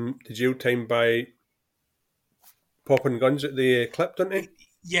the jail time by popping guns at the clip, doesn't he?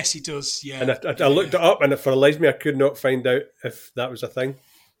 Yes, he does. Yeah. And I looked it up, and for the life of me, I could not find out if that was a thing.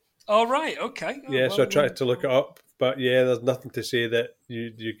 Oh right, okay. So I tried to look it up. But yeah, there's nothing to say that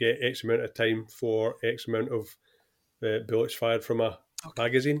you get X amount of time for X amount of bullets fired from a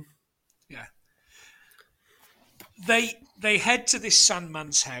magazine. Yeah. They head to this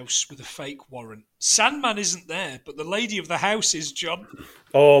Sandman's house with a fake warrant. Sandman isn't there, but the lady of the house is, John.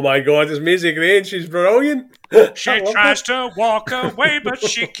 Oh my God, it's Maisie Gray and she's brilliant. She tries to walk away, but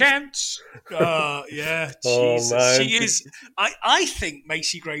she can't. Yeah, Jesus. Man. She is. I think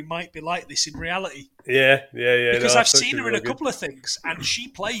Macy Gray might be like this in reality. Yeah. Because I've seen her in a couple of things, and she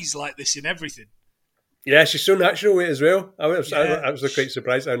plays like this in everything. Yeah, she's so natural with it as well. I was quite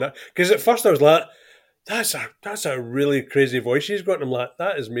surprised on that. Because at first I was like, that's a really crazy voice she's got. And I'm like,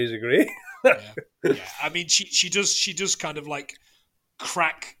 that is Maisie Gray. Yeah. I mean, she does kind of like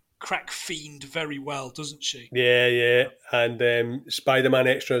crack fiend very well, doesn't she? Yeah. And Spider-Man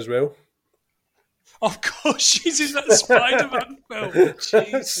extra as well. Of course, she's in that Spider-Man film.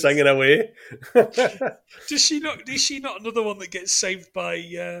 Jesus. Singing away. Does she not? Is she not another one that gets saved by?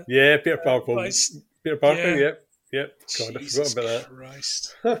 Yeah, Peter Parker. Peter Parker. Yeah. Yep. God, Jesus I forgot about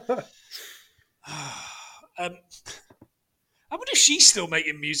Christ. I wonder if she's still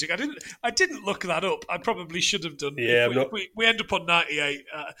making music. I didn't look that up. I probably should have done. Yeah, we end up on 98.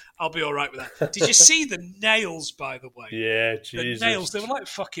 I'll be all right with that. Did you see the nails, by the way? Yeah, the Jesus. nails. They were like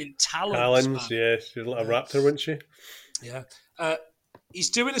fucking talons. Talons, man. yeah. She's like a raptor, wasn't she? Yeah. He's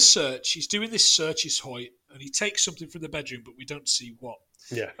doing a search. He's doing this search, is Hoyt, and he takes something from the bedroom, but we don't see what.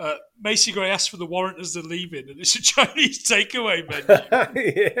 Yeah. Macy Gray asks for the warrant as they're leaving, and it's a Chinese takeaway menu.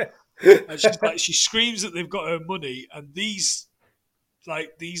 Yeah. And she screams that they've got her money, and these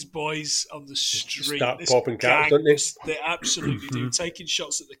boys on the street start popping caps, don't they? They absolutely do, taking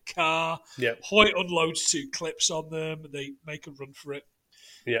shots at the car. Yeah. Hoyt unloads 2 clips on them, and they make a run for it.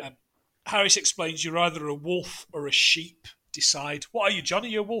 Yeah. Harris explains, "You're either a wolf or a sheep. Decide. What are you, John? Are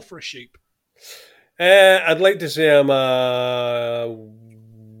you a wolf or a sheep?" I'd like to say I'm a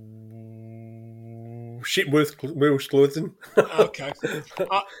sheep with wolf's clothing. Okay.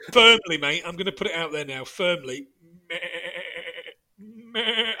 Firmly, mate. I'm going to put it out there now. Firmly.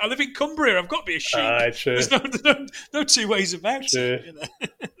 I live in Cumbria. I've got to be a sheep. True. There's no 2 ways about it. You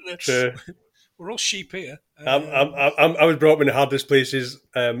know? True. We're all sheep here. I was brought up in the hardest places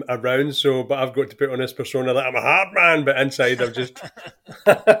around, but I've got to put on this persona that I'm a hard man, but inside I'm just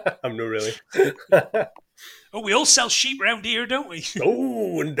I'm not really. Oh, we all sell sheep round here, don't we?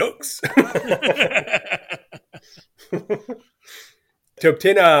 Oh, and ducks. To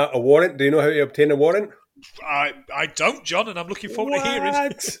obtain a warrant, do you know how to obtain a warrant? I don't, John, and I'm looking forward to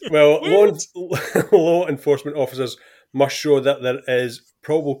hearing. Well, law enforcement officers must show that there is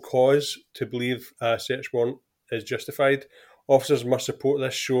probable cause to believe a search warrant is justified. Officers must support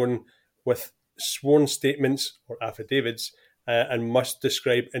this shown with sworn statements or affidavits and must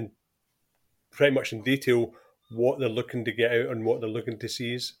describe in pretty much in detail what they're looking to get out and what they're looking to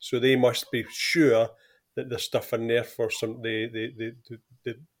seize. So they must be sure that there's stuff in there for the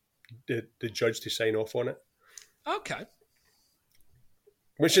judge to sign off on it. Okay.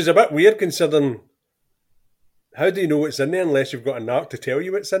 Which is a bit weird considering how do you know what's in there unless you've got a narc to tell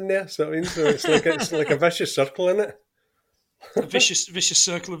you what's in there? So it's like a vicious circle, isn't it? A vicious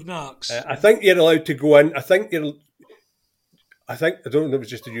circle of narcs. I think you're allowed to go in. I don't know if it's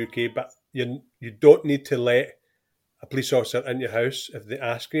just the UK, but you don't need to let a police officer in your house if they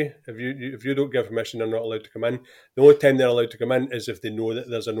ask you. If you don't give permission, they're not allowed to come in. The only time they're allowed to come in is if they know that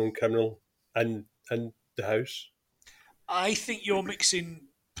there's a known criminal in the house. I think you're mixing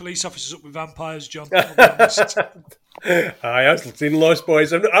police officers up with vampires, John. I've seen Lost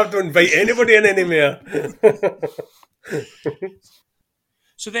Boys. I don't invite anybody in anymore.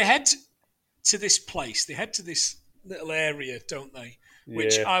 So they head to this place. They head to this little area, don't they?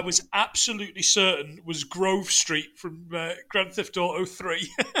 Which I was absolutely certain was Grove Street from Grand Theft Auto 3.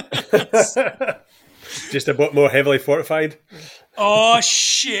 Just a bit more heavily fortified. Oh,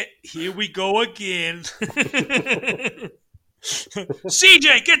 shit. Here we go again.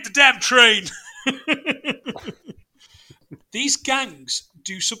 CJ, get the damn train. These gangs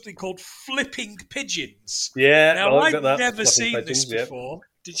do something called flipping pigeons. Yeah. Now, I've never seen this before. Yep.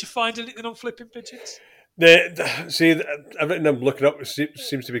 Did you find anything on flipping pigeons? Everything I'm looking up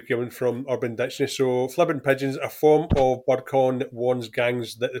seems to be coming from Urban Dictionary. So, flipping pigeons are a form of bird calling that warns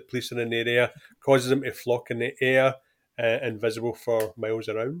gangs that the police are in an area, causes them to flock in the air, invisible for miles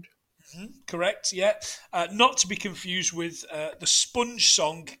around. Mm-hmm. Correct, yeah. Not to be confused with the Sponge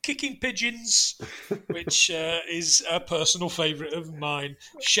song, Kicking Pigeons, which is a personal favourite of mine.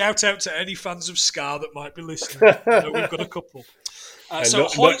 Shout out to any fans of Ska that might be listening. We've got a couple. So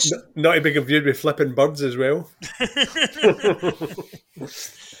not to be confused with flipping birds as well.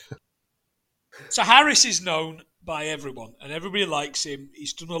 So Harris is known by everyone, and everybody likes him.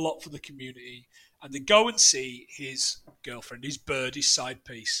 He's done a lot for the community, and they go and see his girlfriend, his bird, his side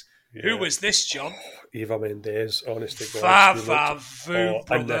piece. Yeah. Who was this, John? Eva Mendes, honestly. And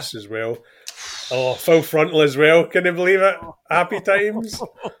brother. this as well. Oh, full frontal as well. Can you believe it? Happy times.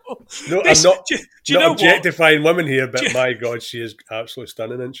 No, I'm not objectifying women here, but my God, she is absolutely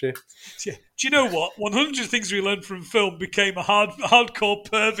stunning, isn't she? Do you know what? 100 Things We Learned from Film became a hardcore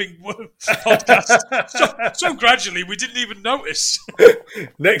perving podcast. so gradually, we didn't even notice.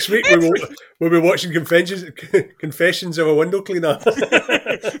 Next week, we'll be watching Confessions of a Window Cleaner.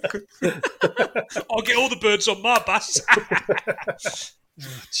 I'll get all the birds on my bass.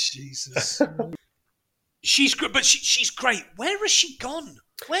 Oh, Jesus. She's great, but she's great. Where has she gone?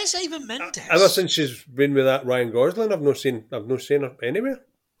 Where's Eva Mendes? Ever since she's been with that Ryan Gosling, I've not seen her anywhere.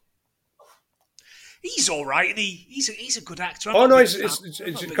 He's all right, and he's a good actor. Oh no,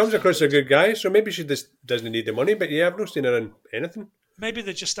 it comes across as a good guy. So maybe she just doesn't need the money. But yeah, I've not seen her in anything. Maybe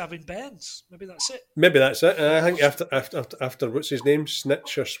they're just having bairns. Maybe that's it. Maybe that's it. I think after what's his name,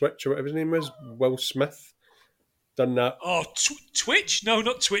 Snitch or Switch or whatever his name was, Will Smith, done that. Oh, Twitch? No,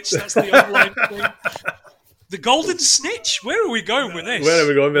 not Twitch. That's the online thing. The Golden Snitch. Where are we going with this? Where are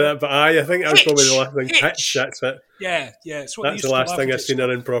we going with that? But I think that was probably the last thing. Hitch, that's it. Yeah. That's the last thing I've seen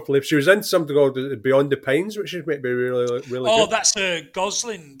her in properly. She was in something called Beyond the Pines, which is maybe really good. Oh, that's a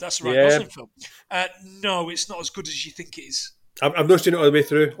Gosling. That's a Gosling film. No, it's not as good as you think it is. I've not seen it all the way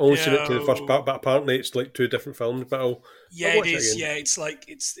through. Only seen it to the first part, but apparently it's like two different films. But I'll it is. Yeah, it's like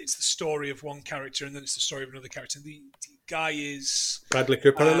it's the story of one character, and then it's the story of another character. The guy is Bradley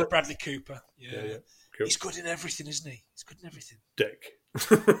Cooper. Isn't it? Bradley Cooper. Yeah. Cool. He's good in everything, isn't he? He's good in everything. Dick.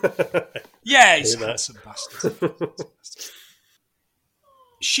 Yeah, he's a handsome bastard.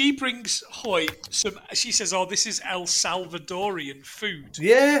 She brings Hoyt some. She says, "Oh, this is El Salvadorian food."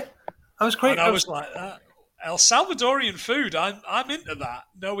 Yeah, I was quite. And I was like that. El Salvadorian food. I'm into that,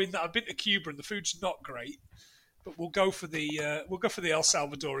 knowing that I've been to Cuba and the food's not great, but we'll go for the El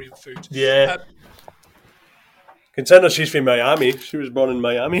Salvadorian food. Yeah. Considering she's from Miami, she was born in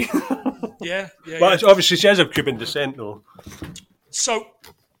Miami. Yeah. But obviously she has of Cuban descent, though. So,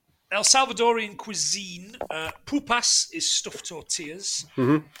 El Salvadorian cuisine, pupas is stuffed tortillas.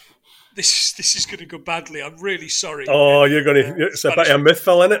 Mm-hmm. This is going to go badly. I'm really sorry. Oh, you're going to... It's a bit of a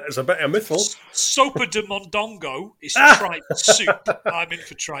mouthful, isn't it? It's a bit of a mouthful. Sopa de mondongo is tripe soup. I'm in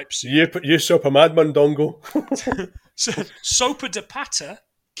for tripe soup. You sopa mad mondongo. So, sopa de pata,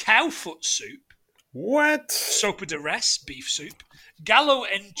 cow foot soup. What? Sopa de res, beef soup. Gallo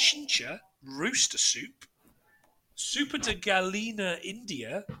en chincha, rooster soup. Sopa de gallina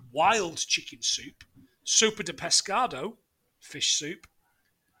India, wild chicken soup. Sopa de pescado, fish soup.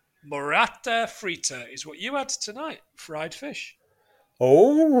 Morata frita is what you had tonight, fried fish.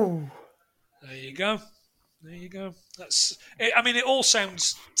 Oh. There you go. That's. It all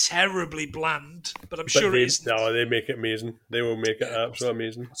sounds terribly bland, but I'm sure it isn't. No, they make it amazing. They will make it absolutely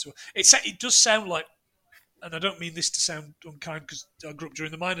amazing. It does sound like, and I don't mean this to sound unkind because I grew up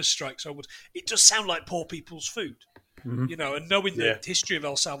during the miners' strike, so it does sound like poor people's food. Mm-hmm. And knowing the history of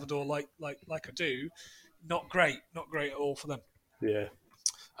El Salvador like I do, not great at all for them. Yeah.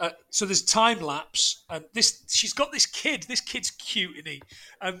 So there's time lapse, and she's got this kid. This kid's cute, isn't he?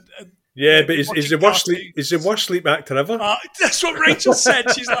 And yeah, but is the worst sleep actor ever? That's what Rachel said.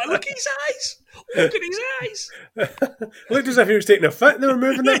 She's like, look at his eyes. Look at his eyes. Looked as if he was taking a fit. They were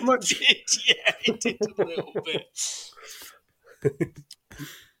moving that much. It did a little bit.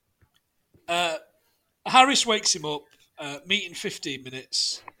 Harris wakes him up, meet in 15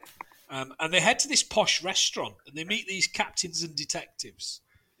 minutes, and they head to this posh restaurant, and they meet these captains and detectives.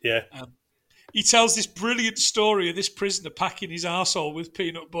 Yeah. He tells this brilliant story of this prisoner packing his arsehole with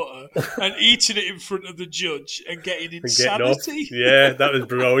peanut butter and eating it in front of the judge and getting insanity. Yeah, that was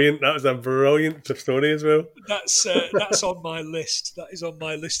brilliant. That was a brilliant story as well. That's on my list. That is on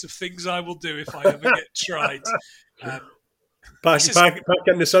my list of things I will do if I ever get tried. Pack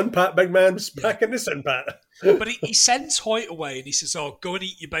in the sun, Pat, big man. Pack in the sun, Pat. But he sends Hoyt away and he says, "Oh, go and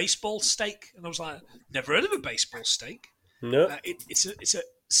eat your baseball steak." And I was like, "Never heard of a baseball steak." No, it's a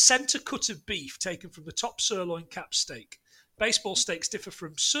centre cut of beef taken from the top sirloin cap steak. Baseball steaks differ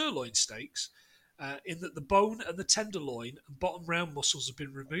from sirloin steaks in that the bone and the tenderloin and bottom round muscles have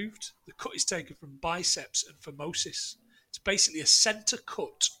been removed. The cut is taken from biceps and femosis. It's basically a centre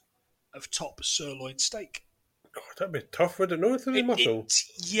cut of top sirloin steak. God, that'd be tough, would it? No, through the muscle.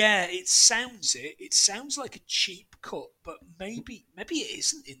 It sounds it. It sounds like a cheap cut, but maybe it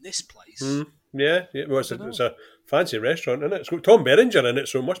isn't in this place. Yeah. Well, it's a fancy restaurant, isn't it? It's got Tom Berenger in it,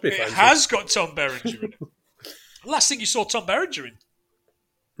 so it must be fancy. It has got Tom Berenger in it. Last thing you saw Tom Berenger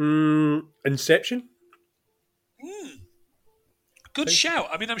in? Inception. Good shout.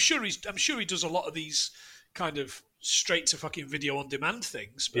 I mean, I'm sure he does a lot of these kind of straight to fucking video on demand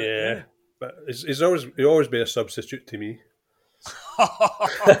things. But yeah. But he'll always be a substitute to me.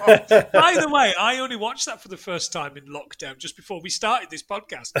 By the way, I only watched that for the first time in lockdown, just before we started this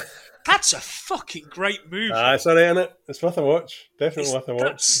podcast. That's a fucking great movie. It's all right, isn't it? It's worth a watch. Definitely worth a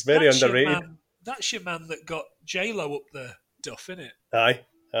watch. Very underrated. That's your man that got J-Lo up the duff, isn't it? Aye.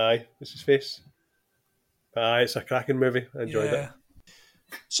 It's his face. Aye, it's a cracking movie. I enjoyed it.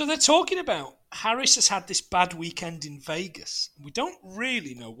 So they're talking about Harris has had this bad weekend in Vegas. We don't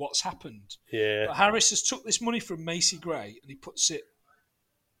really know what's happened. Yeah. But Harris has took this money from Macy Gray and he puts it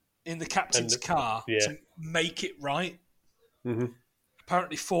in the captain's car to make it right. Mm-hmm.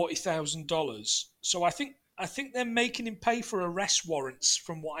 Apparently $40,000. So I think I think they're making him pay for arrest warrants,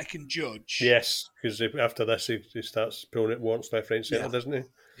 from what I can judge. Yes, because after this, he starts pulling at warrants left, right, and centre, doesn't he?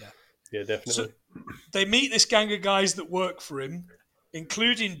 Yeah, definitely. So they meet this gang of guys that work for him,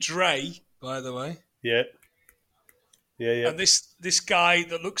 including Dre, by the way. Yeah. And this guy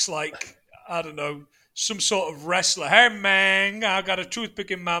that looks like, I don't know, some sort of wrestler. Hey, man, I got a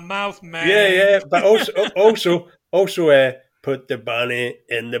toothpick in my mouth, man. Yeah, but also, put the bunny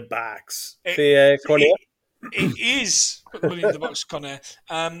in the box. Conair? It is put the bunny in the box, Conair.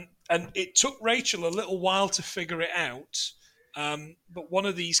 And it took Rachel a little while to figure it out. But one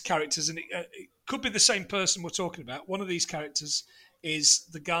of these characters, and it could be the same person we're talking about, one of these characters is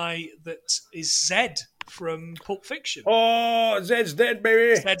the guy that is Zed from Pulp Fiction. Oh, Zed's dead,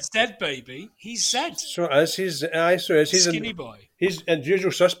 baby. Zed's dead, baby. He's Zed. So is he's Skinny boy. He's in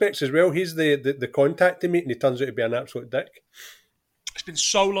Usual Suspects as well. He's the contact they meet, and he turns out to be an absolute dick. It's been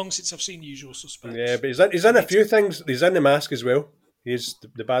so long since I've seen Usual Suspects. Yeah, but he's in a few things. He's in The Mask as well. He's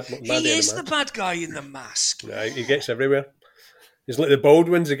the bad. He is the bad guy in The Mask. Yeah, he gets everywhere. He's like the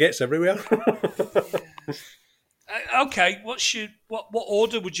Baldwins. He gets everywhere. Okay, what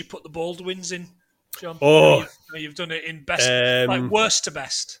order would you put the Baldwins in, John? Oh, you've done it in best, like worst to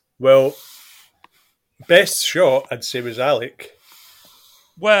best. Well, best shot I'd say was Alec.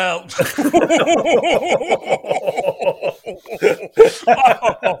 Well,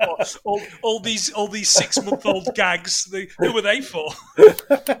 all these 6-month-old gags. Who were they for?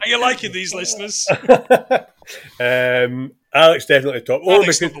 Are you liking these listeners? Alex definitely top.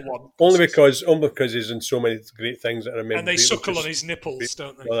 Only because he's in so many great things that I remember. And they suckle on his nipples,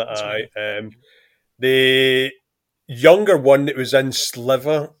 don't they? Well, the younger one that was in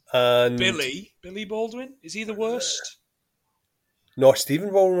Sliver and Billy Baldwin, is he the worst? No,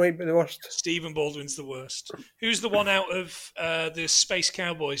 Stephen Baldwin might be the worst. Stephen Baldwin's the worst. Who's the one out of the Space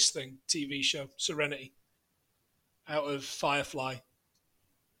Cowboys TV show, Serenity? Out of Firefly.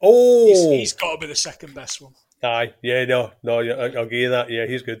 Oh! He's got to be the second best one. Aye, yeah, no, I'll give you that. Yeah,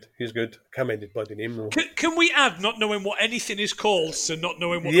 he's good. I can't remember his bloody name though. Can we add not knowing what anything is called to not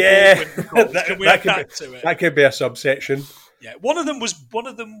knowing what the Baldwin is called? Can we add that to it? That could be a subsection. Yeah, one of them was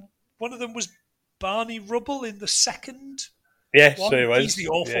Barney Rubble in the second. Yeah, one. So he was. He's the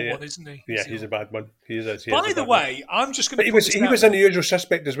awful one, isn't he? He's a bad one. By the way, I'm just going to. But he was in The Usual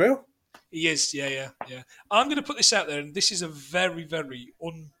Suspect as well. He is, yeah. I'm going to put this out there, and this is a very, very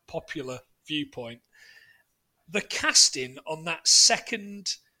unpopular viewpoint. The casting on that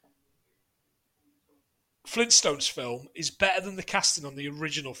second Flintstones film is better than the casting on the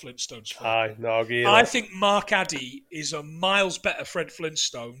original Flintstones film. Aye, no, I'll give you I that. think Mark Addy is a miles better Fred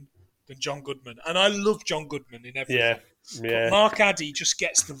Flintstone than John Goodman, and I love John Goodman in everything. Yeah. But Mark Addy just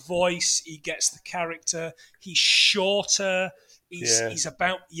gets the voice, he gets the character. He's shorter. He's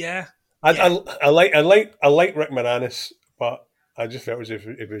about I like Rick Moranis, but I just felt as if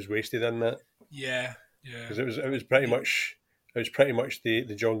it was wasted in that. Yeah. Because it was pretty much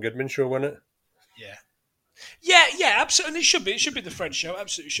the John Goodman show, wasn't it? Yeah, absolutely. And it should be the Fred show,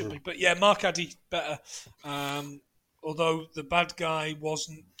 absolutely should be. But yeah, Mark Addy better. Although the bad guy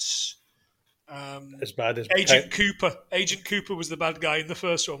wasn't as bad as Agent Cooper. Agent Cooper was the bad guy in the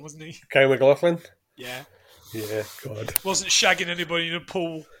first one, wasn't he? Kyle MacLachlan. Yeah, God. Wasn't shagging anybody in a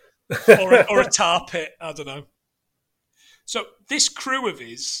pool or a tar pit. I don't know. So this crew of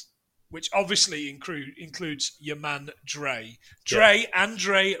his, which obviously includes your man Dre,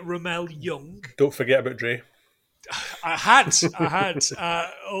 Andre Romel Young. Don't forget about Dre. I had.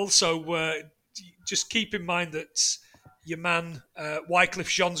 Also, just keep in mind that your man Wycliffe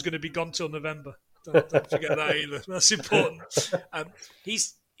Jean's going to be gone till November. Don't forget that either. That's important.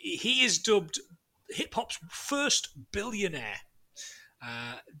 He is dubbed hip hop's first billionaire.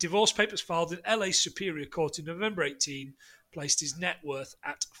 Divorce papers filed in LA's Superior Court in November 18 placed his net worth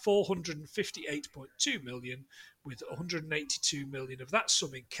at $458.2 million, with $182 million of that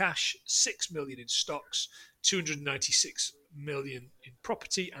sum in cash, $6 million in stocks, $296 million in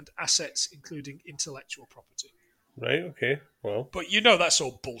property and assets, including intellectual property. Right, okay, well. But you know that's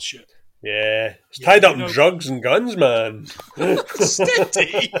all bullshit. Yeah, it's tied up in drugs and guns, man.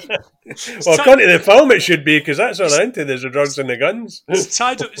 Steady. Well, according to the film, it should be, because that's all into. There's the drugs and the guns. It's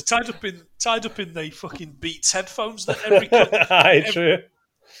tied up in the fucking Beats headphones that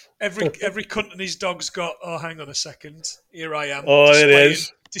every cunt and his dog's got. Oh, hang on a second. Here I am. Oh, it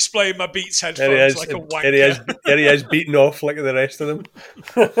is displaying my Beats headphones like a wanker. There he is, beating off like the rest of them.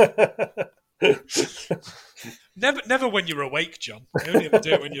 Never when you're awake, John. I only ever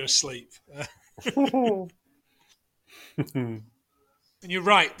do it when you're asleep. And you're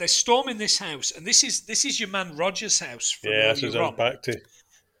right. They're storming this house, and this is your man Roger's house. Yeah, that's what I was back to.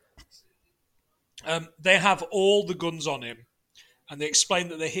 They have all the guns on him, and they explain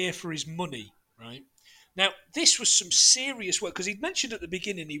that they're here for his money, right? Now, this was some serious work, because he'd mentioned at the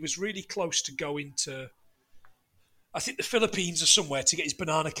beginning he was really close to going to, I think, the Philippines or somewhere to get his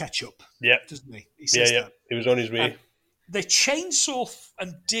banana ketchup. Yeah. Doesn't he? He says that. He was on his way. They chainsaw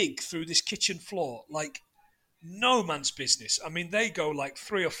and dig through this kitchen floor like no man's business. I mean, they go like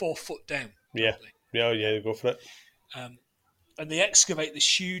 3 or 4 foot down. Yeah, go for it. And they excavate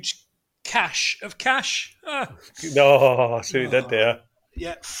this huge cache of cash. No, see what he did there.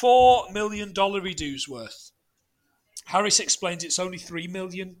 Yeah, $4 million he does worth. Harris explains it's only $3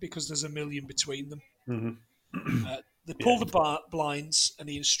 million because there's $1 million between them. Mm-hmm. They pull the blinds and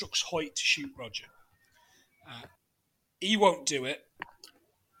he instructs Hoyt to shoot Roger. He won't do it.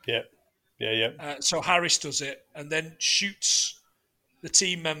 Yeah. So Harris does it and then shoots the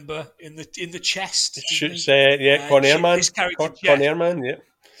team member in the chest. Shoots, Con Airman. His character, Con Airman, yeah.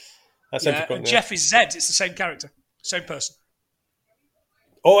 That's and Jeff is Zed. It's the same character, same person.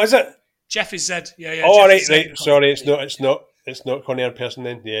 Oh, is it? Jeff is Zed. Yeah. Oh, Jeff right. Sorry, it's not Con Air person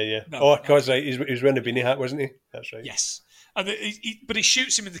then. Yeah. No, because he was wearing a beanie hat, wasn't he? That's right. Yes, and but he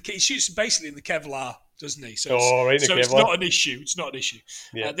shoots him he shoots him basically in the Kevlar, doesn't he? So it's not an issue. It's not an issue.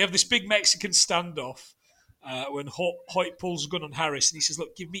 Yeah. They have this big Mexican standoff when Hoyt pulls a gun on Harris and he says,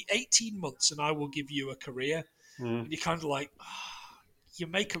 "Look, give me 18 months and I will give you a career." And you're kind of like, you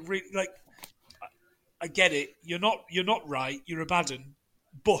make a really like. I get it. You're not right. You're a bad un,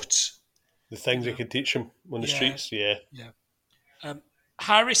 but the things they can teach him on the streets, yeah.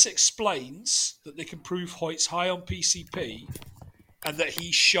 Harris explains that they can prove Hoyt's high on PCP and that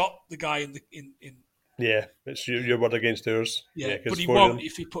he shot the guy in. Yeah, it's your word against ours. Yeah, but he won't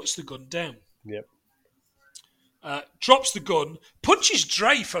if he puts the gun down. Yep. Drops the gun, punches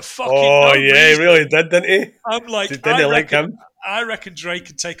Dre for fucking. Oh he really did, didn't he? I'm like, didn't he like him? I reckon Dre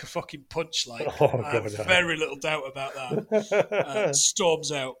can take a fucking punch. Like, I have very little doubt about that.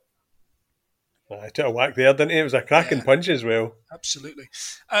 Storms out. I took a whack there, didn't he? It was a cracking punch as well. Absolutely.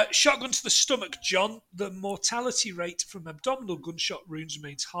 Shotgun to the stomach, John. The mortality rate from abdominal gunshot wounds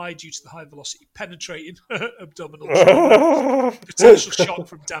remains high due to the high velocity penetrating abdominal trauma. Potential shock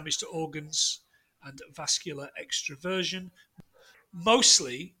from damage to organs and vascular extraversion.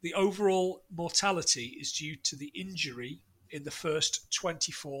 Mostly, the overall mortality is due to the injury in the first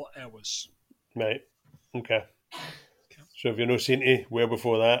 24 hours. Right. Okay. So if you're not seen it well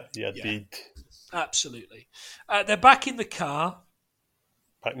before that, you're dead. Absolutely. They're back in the car.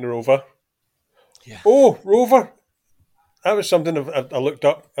 Back in the Rover. Yeah. Oh, Rover. That was something I looked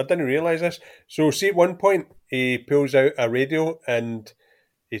up. I didn't realise this. So see at one point, he pulls out a radio and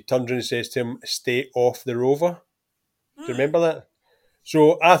he turns around and says to him, "Stay off the Rover." Do you remember that?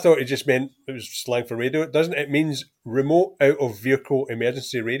 So I thought it just meant it was slang for radio. It doesn't. It means remote out of vehicle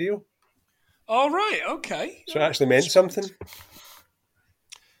emergency radio. Oh, right. Okay. So it actually meant something.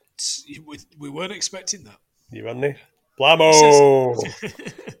 We weren't expecting that. You weren't they? Blammo!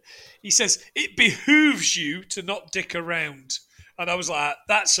 He says, "It behooves you to not dick around." And I was like,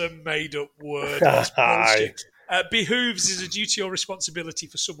 that's a made-up word. That's bullshit. Behooves is a duty or responsibility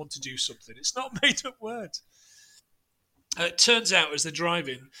for someone to do something. It's not a made-up word. It turns out, as they're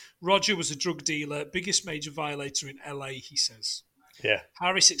driving, Roger was a drug dealer, biggest major violator in LA, he says. Yeah.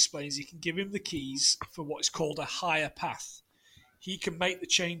 Harris explains he can give him the keys for what is called a higher path. He can make the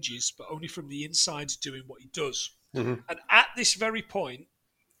changes, but only from the inside doing what he does. Mm-hmm. And at this very point,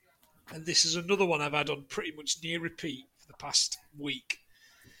 and this is another one I've had on pretty much near repeat for the past week,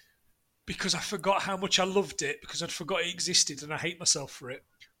 because I forgot how much I loved it, because I'd forgot it existed, and I hate myself for it.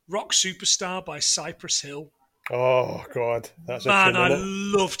 Rock Superstar by Cypress Hill. Oh, God. That's Man, a tune, I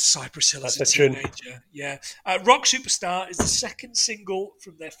loved Cypress Hill as a tune. teenager. Yeah. Rock Superstar is the second single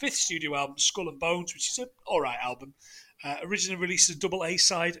from their fifth studio album, Skull and Bones, which is an alright album. Originally released as a double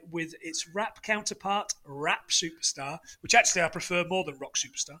A-side with its rap counterpart, Rap Superstar, which actually I prefer more than Rock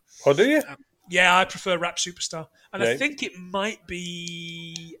Superstar. Oh, do you? Yeah, I prefer Rap Superstar. And Right. I think it might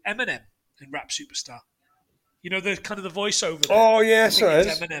be Eminem in Rap Superstar. You know, the kind of the voiceover there. Oh, yes, I think it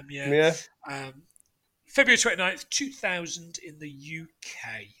it's is. Eminem, yeah. February 29th, 2000 in the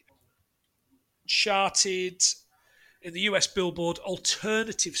UK. Charted in the US Billboard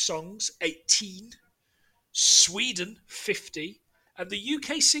Alternative Songs, 18. Sweden, 50. And the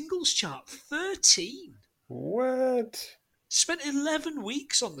UK Singles Chart, 13. What? Spent 11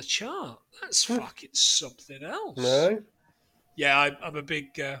 weeks on the chart. That's fucking something else. No. Yeah, I'm a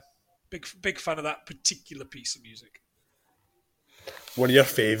big fan of that particular piece of music. One of your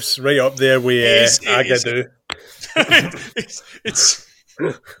faves, right up there with Agadoo. it's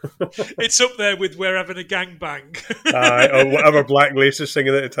It's up there with We're Having a Gangbang. Or whatever Black Lace is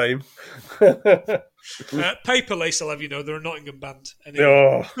singing at the time. Paper Lace, I'll have you know, they're a Nottingham band.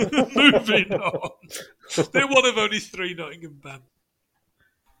 Anyway, moving on. They're one of only 3 Nottingham bands.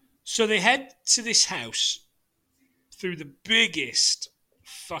 So they head to this house through the biggest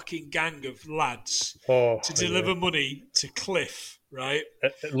fucking gang of lads to deliver money to Cliff, right?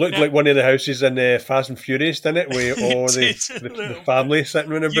 It looked like one of the houses in Fast and Furious, didn't it? With all the family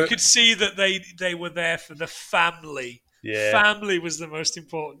sitting around about. You could see that they were there for the family. Yeah. Family was the most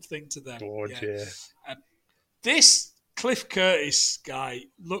important thing to them. God, yeah. This Cliff Curtis guy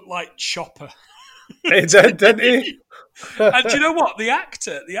looked like Chopper. He did, didn't he? And do you know what? The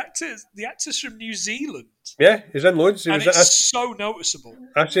actor's from New Zealand. Yeah, he's in loads. It's so noticeable.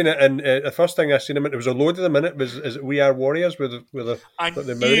 I've seen it, and the first thing I seen him in, there was a load of them in it. Is it We Are Warriors with I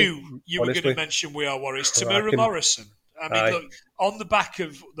knew you were going to mention We Are Warriors. Tamura Morrison. I mean, look, on the back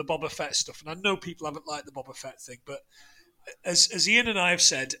of the Boba Fett stuff, and I know people haven't liked the Boba Fett thing, but as Ian and I have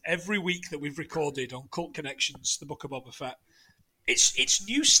said, every week that we've recorded on Cult Connections, the Book of BobaEtt, it's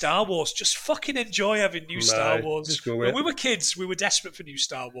new Star Wars. Just fucking enjoy having new Star Wars. When we were kids, we were desperate for new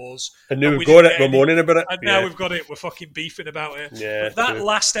Star Wars. And now we've got it, we're moaning about it. And now we've got it, we're fucking beefing about it. Yeah, but that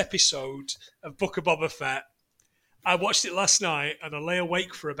last episode of Book of Boba Fett, I watched it last night and I lay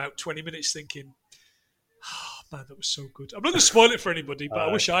awake for about 20 minutes thinking, oh, man, that was so good. I'm not going to spoil it for anybody, but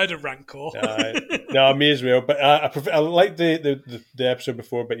I wish I had a rancor. No, me as well. But I liked the episode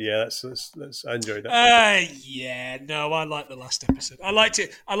before, but yeah, I enjoyed it. I liked the last episode. I liked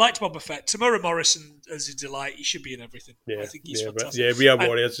it. I liked Boba Fett. Tamura Morrison as a delight. He should be in everything. Yeah, I think he's fantastic. Yeah, We Are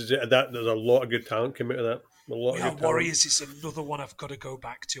Warriors. There's a lot of good talent came out of that. We Are Warriors is another one I've got to go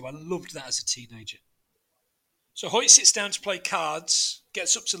back to. I loved that as a teenager. So Hoyt sits down to play cards,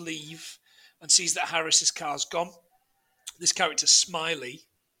 gets up to leave, and sees that Harris's car's gone. This character, Smiley,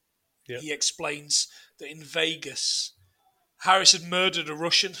 he explains that in Vegas, Harris had murdered a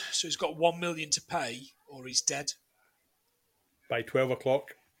Russian, so he's got $1 million to pay, or he's dead. By 12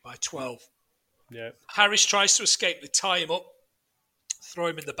 o'clock. By 12. Yeah. Harris tries to escape. They tie him up, throw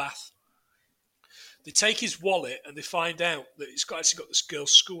him in the bath. They take his wallet and they find out that he's actually got this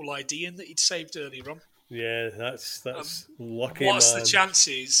girl's school ID in that he'd saved earlier on. Yeah, that's lucky. What's man. the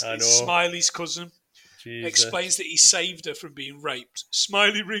chances? I know. It's Smiley's cousin. Jesus. Explains that he saved her from being raped.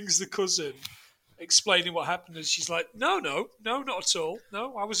 Smiley rings the cousin, explaining what happened, and she's like, No, not at all.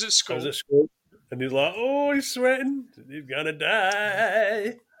 No, I was at school. And he's like, oh, he's sweating. He's gonna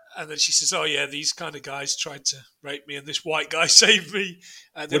die. And then she says, oh, yeah, these kind of guys tried to rape me, and this white guy saved me.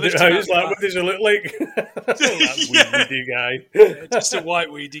 And what does he look like? That weedy guy. Yeah, just a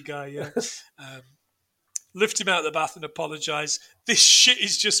white weedy guy, yeah. Lift him out of the bath and apologise. This shit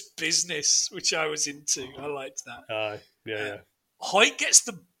is just business, which I was into. I liked that. Yeah. Hoyt gets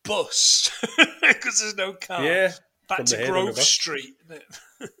the bus because there's no car. Yeah. Back to Grove Street.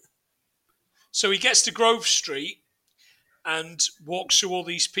 So he gets to Grove Street and walks through all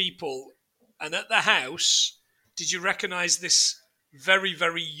these people. And at the house, did you recognise this very,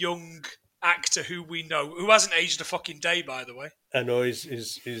 very young actor who we know, who hasn't aged a fucking day, by the way? I know he's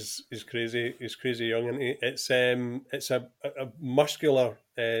crazy. He's crazy young, and it's a muscular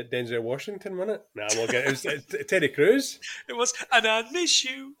Denzel Washington, wasn't it? Nah, we'll get it. It was Terry Crews. It was, and I miss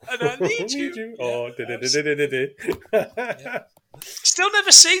you, and I need you. Oh, yeah. Still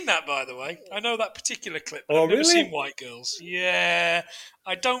never seen that, by the way. I know that particular clip. Oh, I've never really? seen White Girls. Yeah,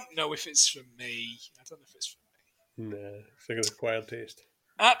 I don't know if it's for me. Nah, it's like an acquired taste.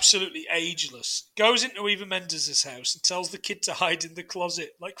 Absolutely ageless. Goes into Eva Mendes' house and tells the kid to hide in the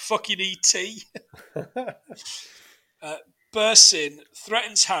closet like fucking E.T. Bursts in,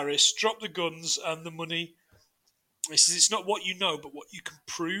 threatens Harris, drop the guns and the money. He says it's not what you know, but what you can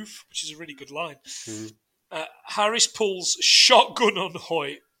prove, which is a really good line. Mm. Harris pulls a shotgun on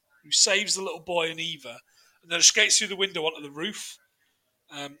Hoyt, who saves the little boy and Eva, and then escapes through the window onto the roof.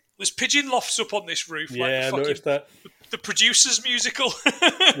 There's pigeon lofts up on this roof. Yeah, like I noticed that. The Producers musical.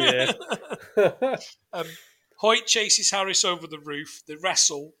 Yeah. Hoyt chases Harris over the roof. They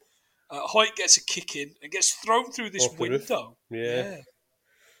wrestle. Hoyt gets a kick in and gets thrown through this window. Yeah.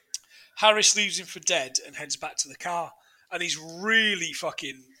 Harris leaves him for dead and heads back to the car. And he's really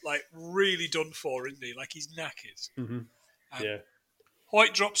fucking, really done for, isn't he? Like, he's knackered. Mm-hmm. Yeah.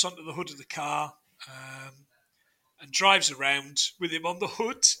 Hoyt drops onto the hood of the car and drives around with him on the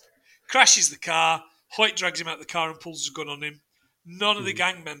hood. Crashes the car. Hoyt drags him out of the car and pulls his gun on him. None of the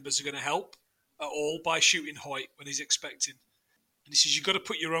gang members are going to help at all by shooting Hoyt when he's expecting. And he says, you've got to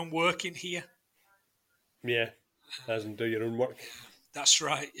put your own work in here. Yeah. As in do your own work. That's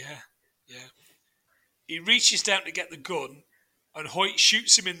right, yeah. He reaches down to get the gun, and Hoyt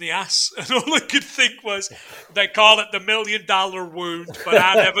shoots him in the ass. And all I could think was, they call it the $1 million wound, but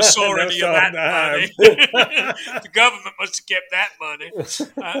I never saw any of that money. The government must have kept that money.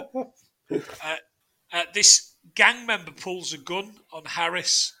 This gang member pulls a gun on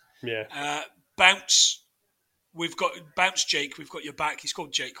Harris. Yeah. Bounce, Jake, we've got your back. He's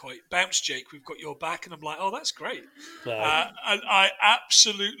called Jake Hoyt. Bounce, Jake, we've got your back. And I'm like, oh, that's great. And I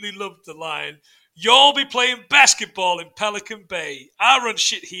absolutely loved the line, "You'll be playing basketball in Pelican Bay. I run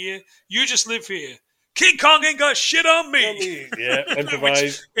shit here. You just live here. King Kong ain't got shit on me." Yeah,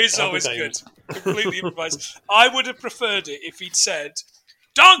 improvised. It's always good. Completely improvised. I would have preferred it if he'd said,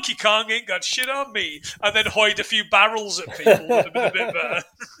 "Donkey Kong ain't got shit on me," and then hoid a few barrels at people. Would have been a bit better.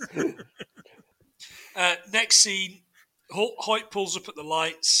 Next scene, Hoyt pulls up at the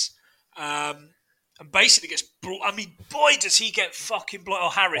lights. And basically gets... boy, does he get fucking blown... Oh,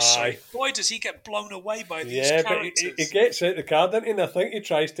 Harris, sorry. Boy, does he get blown away by these characters. But he gets out the car, doesn't he? And I think he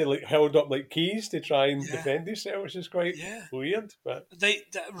tries to hold up keys to try and defend himself, which is quite weird. But they're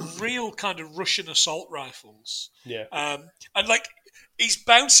real kind of Russian assault rifles. Yeah. And he's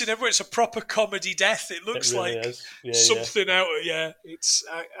bouncing everywhere. It's a proper comedy death. It looks like something out of... Yeah. It's...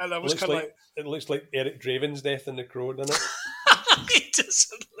 and I was kind of like... It looks like Eric Draven's death in The Crow, doesn't it? It does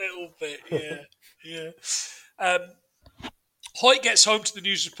a little bit, yeah. Hoyt gets home to the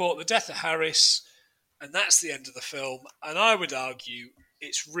news report, the death of Harris, and that's the end of the film. And I would argue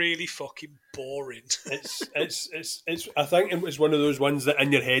it's really fucking boring. It's. I think it was one of those ones that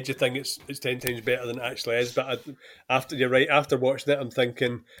in your head you think it's 10 times better than it actually is. But after watching it, I'm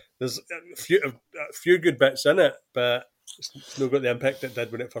thinking there's a few good bits in it, but it's not got the impact it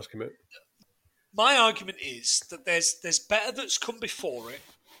did when it first came out. My argument is that there's better that's come before it,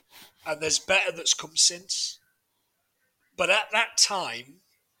 and there's better that's come since. But at that time,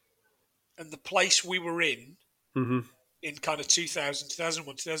 and the place we were in kind of 2000,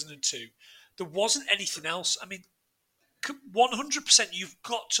 2001, 2002, there wasn't anything else. I mean, 100% you've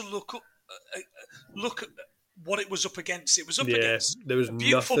got to look at what it was up against. It was up against there was A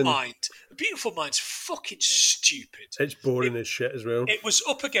Beautiful nothing. Mind. A Beautiful Mind's fucking stupid. It's boring as shit as well. It was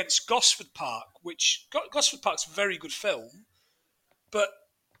up against Gosford Park, which Gosford Park's a very good film, but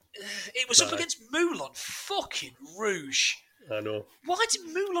it was up against Moulin fucking Rouge. I know. Why did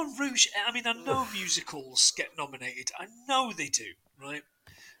Moulin Rouge... I mean, I know musicals get nominated. I know they do, right?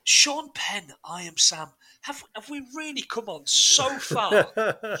 Sean Penn, I Am Sam. Have we really come on so far,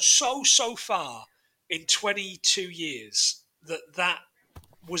 so far in 22 years that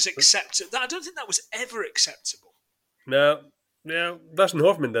was accepted? I don't think that was ever acceptable. No, Dustin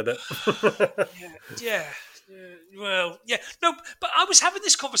Hoffman did it. Yeah. Well, yeah. No, but I was having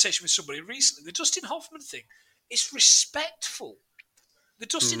this conversation with somebody recently. The Dustin Hoffman thing is respectful. The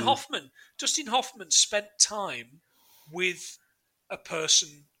Dustin Hoffman spent time with a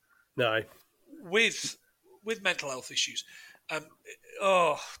person with mental health issues.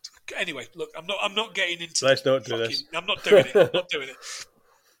 Anyway, look, I'm not getting into. Let's not do this. I'm not doing it.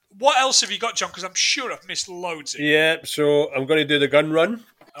 What else have you got, John? Because I'm sure I've missed loads. Yeah, so I'm going to do the gun run.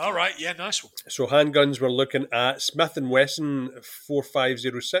 All right, yeah, nice one. So handguns, we're looking at Smith & Wesson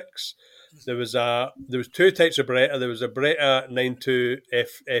 4506. There was two types of Beretta. There was a Beretta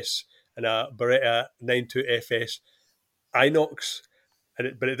 92FS and a Beretta 92FS Inox,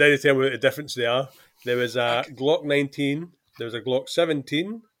 but it didn't tell me what the difference they are. There was a Glock 19. There was a Glock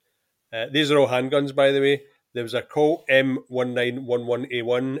 17. These are all handguns, by the way. There was a Colt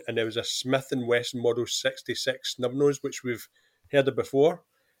M1911A1, and there was a Smith & Wesson Model 66 Snubnose, which we've heard of before.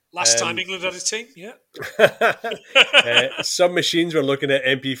 Last time England had a team, yeah. Some machines were looking at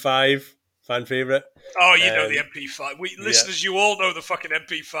MP5, fan favourite. Oh, you know the MP5. Listeners, you all know the fucking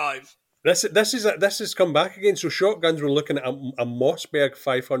MP5. This has come back again. So shotguns, we're looking at a Mossberg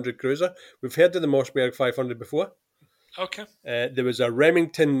 500 Cruiser. We've heard of the Mossberg 500 before. Okay. There was a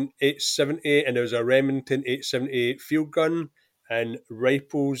Remington 870 and there was a Remington 878 field gun. And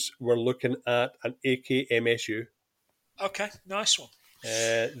rifles, we're looking at an AK MSU. Okay, nice one.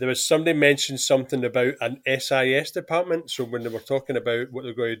 There was somebody mentioned something about an SIS department. So when they were talking about what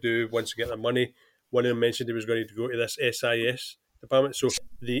they're going to do once they get their money, one of them mentioned he was going to go to this SIS department. So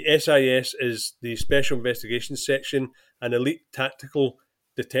the SIS is the Special Investigations Section, an elite tactical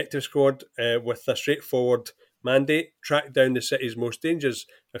detective squad with a straightforward mandate: track down the city's most dangerous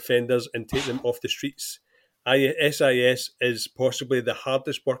offenders and take them off the streets. SIS is possibly the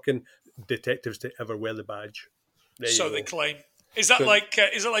hardest working detectives to ever wear the badge. So they claim. Is that like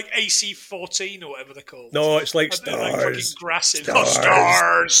AC-14 or whatever they're called? No, it's like They're like fucking stars. grass in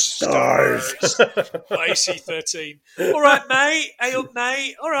Stars. AC-13. All right, mate. Hey up,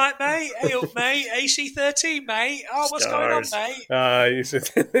 mate. All right, mate. Hey up, mate. AC-13, mate. Oh, what's going on, mate?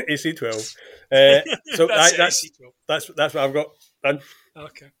 AC-12. So That's AC-12. That's what I've got done.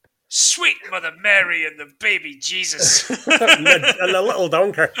 Okay. Sweet Mother Mary and the baby Jesus. and the little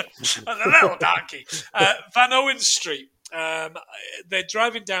donkey. And the little donkey. Van Owen Street. They're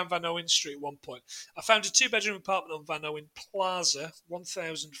driving down Van Owen Street at one point. I found a 2-bedroom apartment on Van Owen Plaza,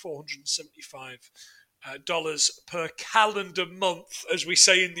 $1,475 per calendar month, as we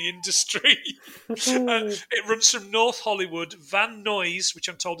say in the industry. It runs from North Hollywood, Van Nuys, which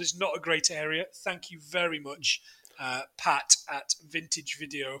I'm told is not a great area. Thank you very much, Pat at Vintage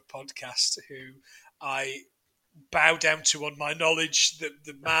Video Podcast, who I bow down to on my knowledge.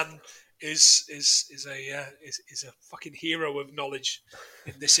 The man is a fucking hero of knowledge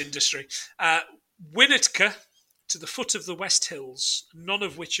in this industry. Winnetka, to the foot of the West Hills, none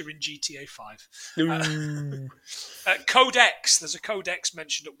of which are in GTA 5. Codex, there's a codex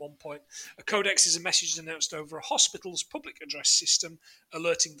mentioned at one point. A codex is a message announced over a hospital's public address system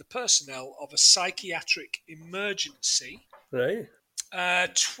alerting the personnel of a psychiatric emergency. Right.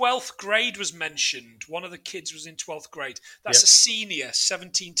 12th grade was mentioned. One of the kids was in 12th grade. That's a senior,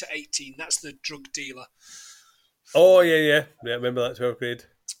 17 to 18. That's the drug dealer. Oh, yeah. Yeah, remember that 12th grade.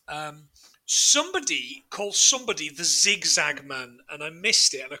 Somebody called somebody the Zigzag Man, and I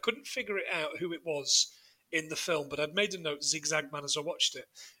missed it, and I couldn't figure it out who it was in the film, but I'd made a note, Zigzag Man, as I watched it.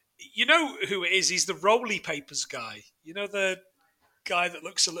 You know who it is? He's the Roly Papers guy. You know, the guy that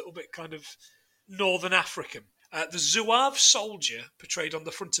looks a little bit kind of Northern African. The Zouave soldier portrayed on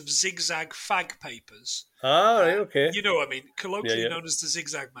the front of Zigzag Fag Papers. Ah, right, okay. You know what I mean? Colloquially known as the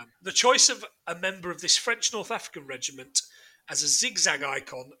Zigzag Man. The choice of a member of this French North African regiment as a zigzag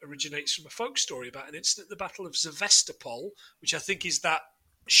icon originates from a folk story about an incident at the Battle of Sevastopol, which I think is that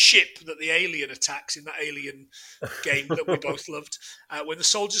ship that the alien attacks in that Alien game that we both loved. When the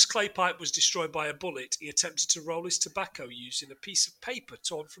soldier's clay pipe was destroyed by a bullet, he attempted to roll his tobacco using a piece of paper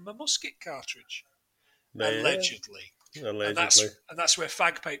torn from a musket cartridge. Allegedly. And that's where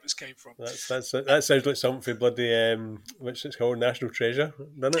Fag Papers came from. That sounds like something for bloody, what's it called, National Treasure,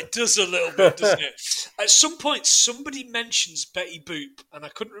 doesn't it? It does a little bit, doesn't it? At some point, somebody mentions Betty Boop, and I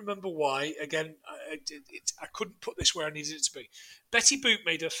couldn't remember why. Again, I couldn't put this where I needed it to be. Betty Boop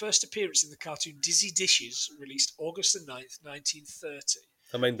made her first appearance in the cartoon Dizzy Dishes, released August the 9th, 1930.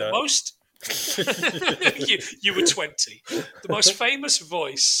 I mind that. You were 20. The most famous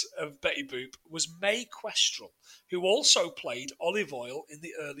voice of Betty Boop was Mae Questrel, who also played Olive Oil in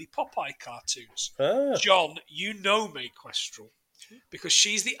the early Popeye cartoons. John, you know Mae Questrel because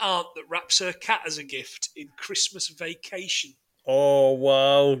she's the aunt that wraps her cat as a gift in Christmas Vacation. Oh,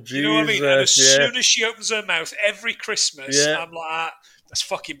 wow. Jesus, you know what I mean? And as soon as she opens her mouth every Christmas, I'm like, that's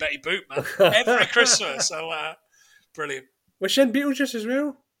fucking Betty Boop, man. Every Christmas. I'm like, brilliant. Was she in Beetlejuice as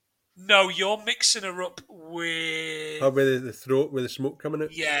well? No, you're mixing her up with... Oh, with the throat, with the smoke coming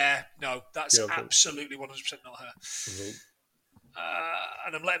out? Yeah, no, that's absolutely 100% not her. Mm-hmm.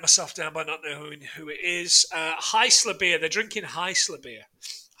 And I'm letting myself down by not knowing who it is. Heisler beer. They're drinking Heisler beer.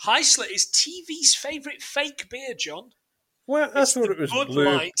 Heisler is TV's favourite fake beer, John. Well, I thought it was Bud blue,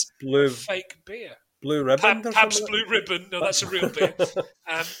 Light blue fake beer. Blue Ribbon? Pabst Blue Ribbon. No, that's a real beer.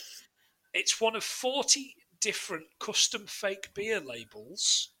 It's one of 40 different custom fake beer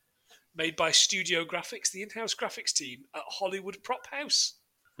labels made by Studio Graphics, the in-house graphics team at Hollywood Prop House.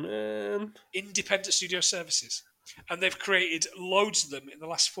 Independent studio services. And they've created loads of them in the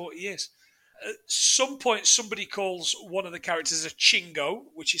last 40 years. At some point, somebody calls one of the characters a chingo,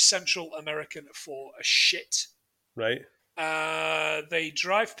 which is Central American for a shit. Right. They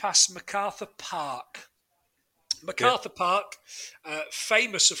drive past MacArthur Park. MacArthur Park,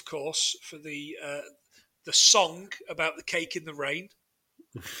 famous, of course, for the song about the cake in the rain.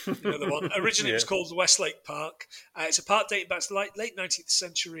 You know the one. Originally, it was called the Westlake Park. It's a park dating back to the late 19th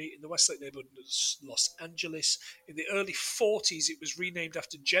century in the Westlake neighborhood of Los Angeles. In the early 40s, it was renamed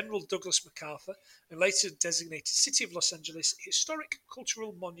after General Douglas MacArthur and later designated City of Los Angeles Historic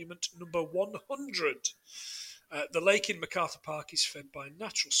Cultural Monument number 100. The lake in MacArthur Park is fed by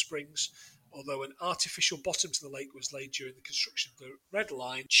natural springs, although an artificial bottom to the lake was laid during the construction of the Red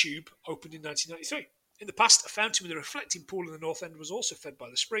Line tube, opened in 1993. In the past, a fountain with a reflecting pool in the north end was also fed by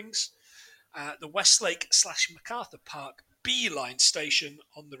the springs. The Westlake/MacArthur Park B-Line station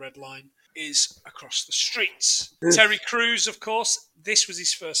on the Red Line is across the streets. Terry Crews, of course, this was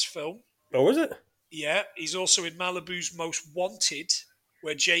his first film. Oh, was it? Yeah, he's also in Malibu's Most Wanted.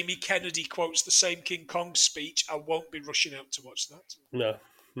 where Jamie Kennedy quotes the same King Kong speech. I won't be rushing out to watch that.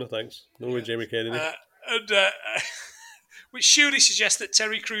 No thanks. No way, Jamie Kennedy. Which surely suggests that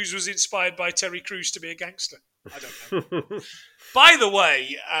Terry Crews was inspired by Terry Crews to be a gangster. I don't know. By the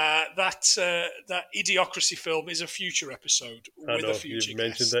way, that Idiocracy film is a future episode with a future you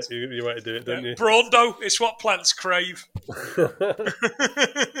mentioned guest. it. You want to do it, don't you? Brando, it's what plants crave.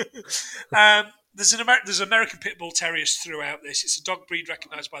 There's American Pit Bull Terriers throughout this. It's a dog breed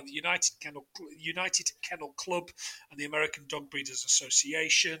recognised by the United Kennel Club and the American Dog Breeders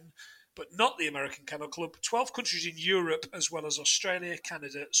Association, but not the American Kennel Club. 12 countries in Europe, as well as Australia,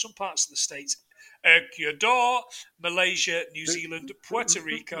 Canada, some parts of the States, Ecuador, Malaysia, New Zealand, Puerto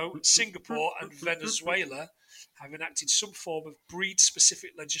Rico, Singapore, and Venezuela have enacted some form of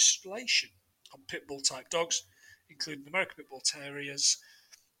breed-specific legislation on pit bull type dogs, including American Pit Bull Terriers,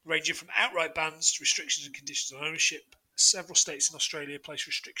 ranging from outright bans to restrictions and conditions on ownership. Several states in Australia place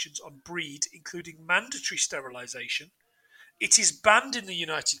restrictions on breed, including mandatory sterilisation. It is banned in the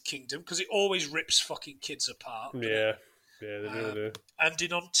United Kingdom because it always rips fucking kids apart. Yeah, they really do. And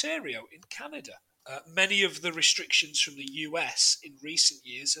in Ontario, in Canada. Many of the restrictions from the US in recent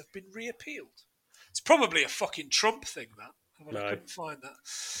years have been reappealed. It's probably a fucking Trump thing, that. I couldn't find that.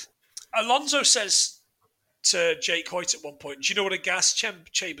 Alonso says to Jake Hoyt at one point, do you know what a gas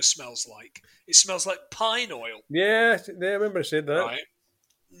chamber smells like? It smells like pine oil. Yeah, I remember saying that. Right.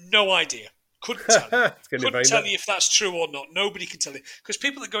 No idea. Couldn't tell you. Couldn't tell you if that's true or not. Nobody can tell you. Because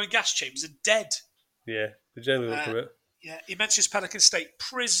people that go in gas chambers are dead. Yeah, they generally don't come out. Yeah, he mentions Pelican State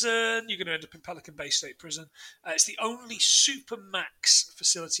Prison. You're going to end up in Pelican Bay State Prison. It's the only Supermax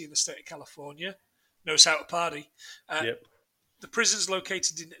facility in the state of California. No South Party. Yep. The prison's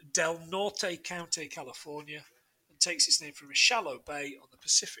located in Del Norte County, California, and takes its name from a shallow bay on the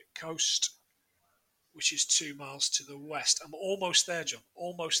Pacific coast, which is 2 miles to the west. I'm almost there, John.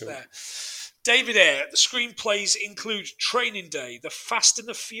 Almost there. David Ayer, the screenplays include Training Day, The Fast and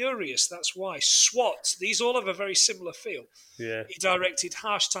the Furious, that's why, SWAT. These all have a very similar feel. Yeah. He directed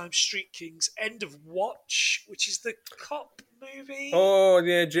Harsh Times, Street Kings, End of Watch, which is the cop movie. Oh,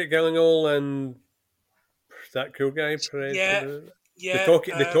 yeah, Jake Gyllenhaal and that cool guy. Yeah.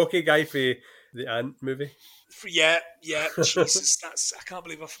 The talkie guy for the Ant movie. Yeah. Jesus, I can't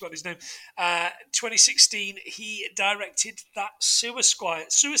believe I forgot his name. 2016, he directed that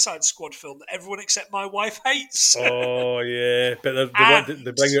Suicide Squad film that everyone except my wife hates. Oh yeah, but they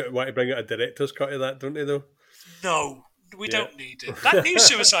want to bring out a director's cut of that, don't they? Though. No, we don't need it. That new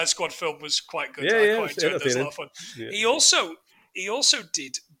Suicide Squad film was quite good. I quite enjoyed it. It was a lot of fun. Yeah. He also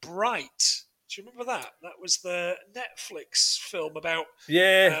did Bright. Do you remember that? That was the Netflix film about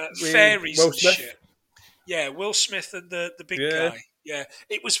fairies and shit. Yeah, Will Smith and the big guy. Yeah,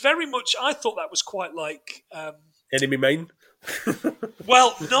 it was very much. I thought that was quite like Enemy Mine.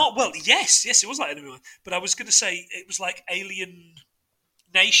 Yes, it was like Enemy Mine. But I was going to say it was like Alien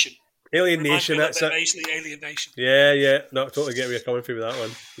Nation. Alien Nation, that's it. Alien Nation. Yeah. No, I totally get where you're coming from with that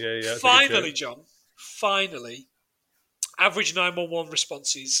one. Yeah. Finally, John. Average 911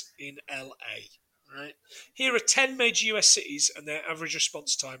 responses in LA. Right. Here are 10 major US cities and their average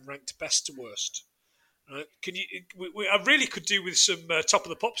response time ranked best to worst. Right. Can you? I really could do with some Top of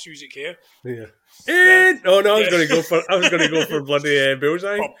the Pops music here. Yeah. I was going to go for bloody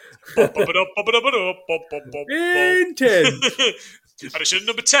Bullseye. In 10. Addition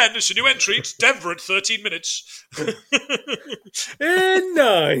number 10. It's a new entry. It's Denver at 13 minutes. In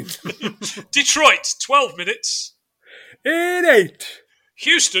 9. Detroit 12 minutes. In 8.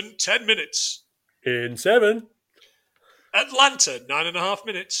 Houston 10 minutes. In 7. Atlanta 9.5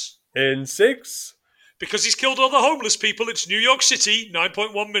 minutes. In 6. Because he's killed all the homeless people, it's New York City,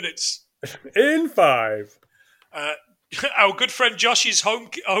 9.1 minutes. In 5. Our good friend Josh's home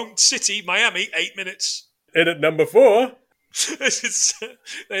city, Miami, 8 minutes. In at number 4.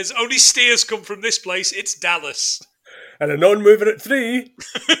 There's only steers come from this place, it's Dallas. And a non-mover at 3.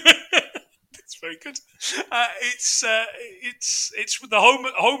 That's very good. It's the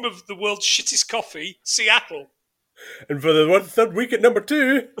home of the world's shittest coffee, Seattle. And for the third week at number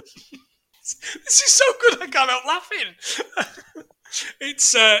 2... This is so good I can't help laughing.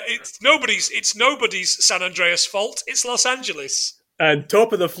 It's nobody's San Andreas fault. It's Los Angeles. And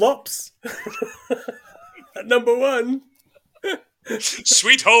top of the flops at number 1.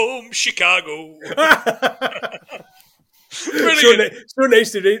 Sweet home Chicago. So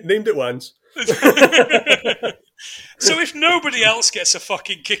nice they named it once. So if nobody else gets a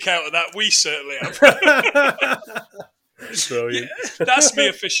fucking kick out of that, we certainly have. Brilliant. Yeah, that's me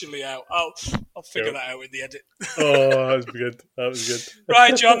officially out. I'll figure that out in the edit. That was good.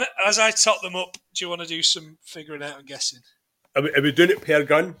 Right, John, as I top them up, do you want to do some figuring out and guessing? Are we doing it per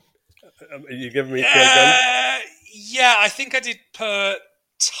gun? Are you giving me per gun? Yeah, I think I did per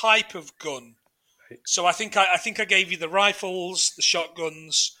type of gun. Right. So I think I gave you the rifles, the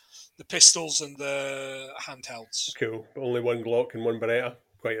shotguns, the pistols, and the handhelds. Cool. Only one Glock and one Beretta.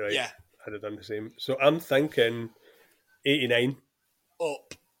 Quite right. Yeah. I'd have done the same. So I'm thinking 89.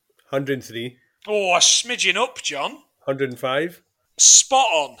 Up. 103. Oh, a smidgen up, John. 105. Spot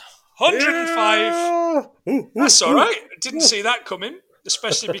on. 105. Yeah. That's all right. Didn't see that coming,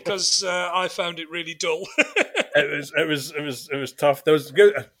 especially because I found it really dull. It was tough. There was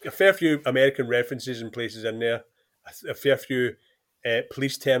a fair few American references and places in there. A fair few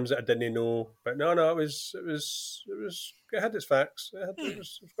police terms that I didn't know. But no, it had its facts. It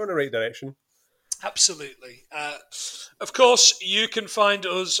was going the right direction. Absolutely. Of course, you can find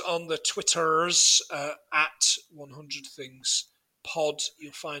us on the Twitters at 100 Things Pod.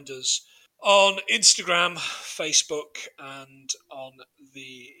 You'll find us on Instagram, Facebook, and on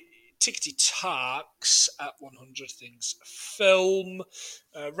the Tickety Talks at 100 Things Film.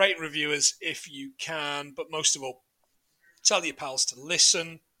 Rate and review us if you can, but most of all, tell your pals to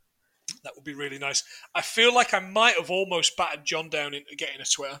listen. That would be really nice. I feel like I might have almost battered John down into getting a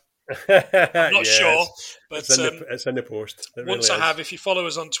Twitter. I'm not sure, but it's in the post. Once I have, if you follow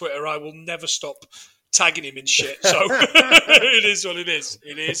us on Twitter, I will never stop tagging him in shit. So it is what it is.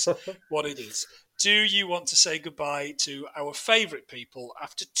 It is what it is. Do you want to say goodbye to our favourite people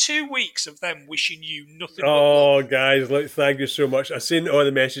after 2 weeks of them wishing you nothing? Oh, guys, thank you so much. I've seen all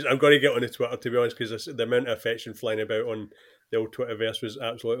the messages. I'm going to get on the Twitter, to be honest, because the amount of affection flying about on the old Twitterverse was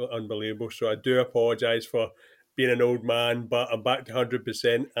absolutely unbelievable. So I do apologise for being an old man, but I'm back to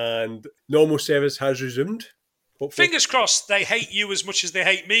 100% and normal service has resumed. Hopefully. Fingers crossed they hate you as much as they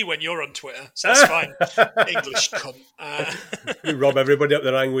hate me when you're on Twitter. So that's fine. English cunt. You rub everybody up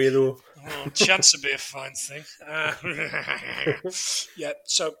the wrong way, though. Oh, chance would be a fine thing. Yeah,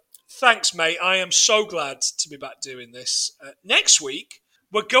 so thanks, mate. I am so glad to be back doing this. Next week,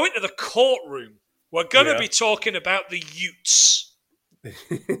 we're going to the courtroom. We're going to be talking about the Utes.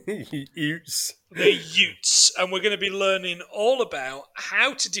 Utes. The Utes. And we're going to be learning all about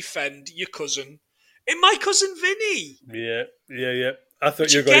how to defend your cousin in My Cousin Vinny. Yeah. I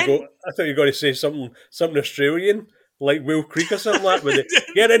thought you were going to say something Australian, like Will Creek or something like that. With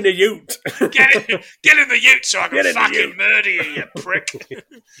it. Get in the Ute. Get in the Ute so I can fucking murder you, you prick.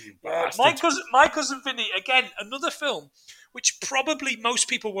 My Cousin Vinny, again, another film which probably most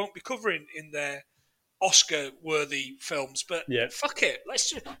people won't be covering in their Oscar-worthy films, but fuck it. Let's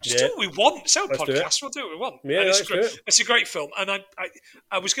just do what we want. It's our podcast. We'll do what we want. Yeah, it's a great film. And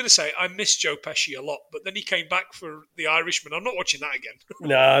I was going to say, I miss Joe Pesci a lot, but then he came back for The Irishman. I'm not watching that again.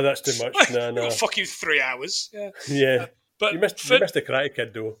 Nah, that's too much. No. Fuck you, 3 hours. Yeah. But you missed the Karate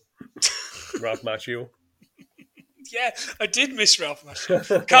Kid, though. Ralph Macchio. Yeah, I did miss Ralph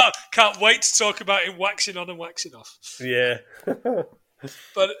Macchio. Can't wait to talk about him waxing on and waxing off. Yeah.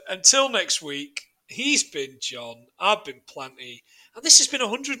 But until next week, he's been John, I've been Planty, and this has been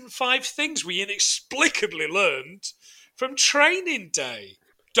 105 things we inexplicably learned from Training Day.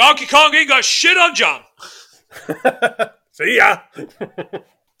 Donkey Kong ain't got shit on John. See ya.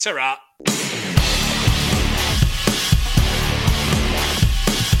 Ta-ra.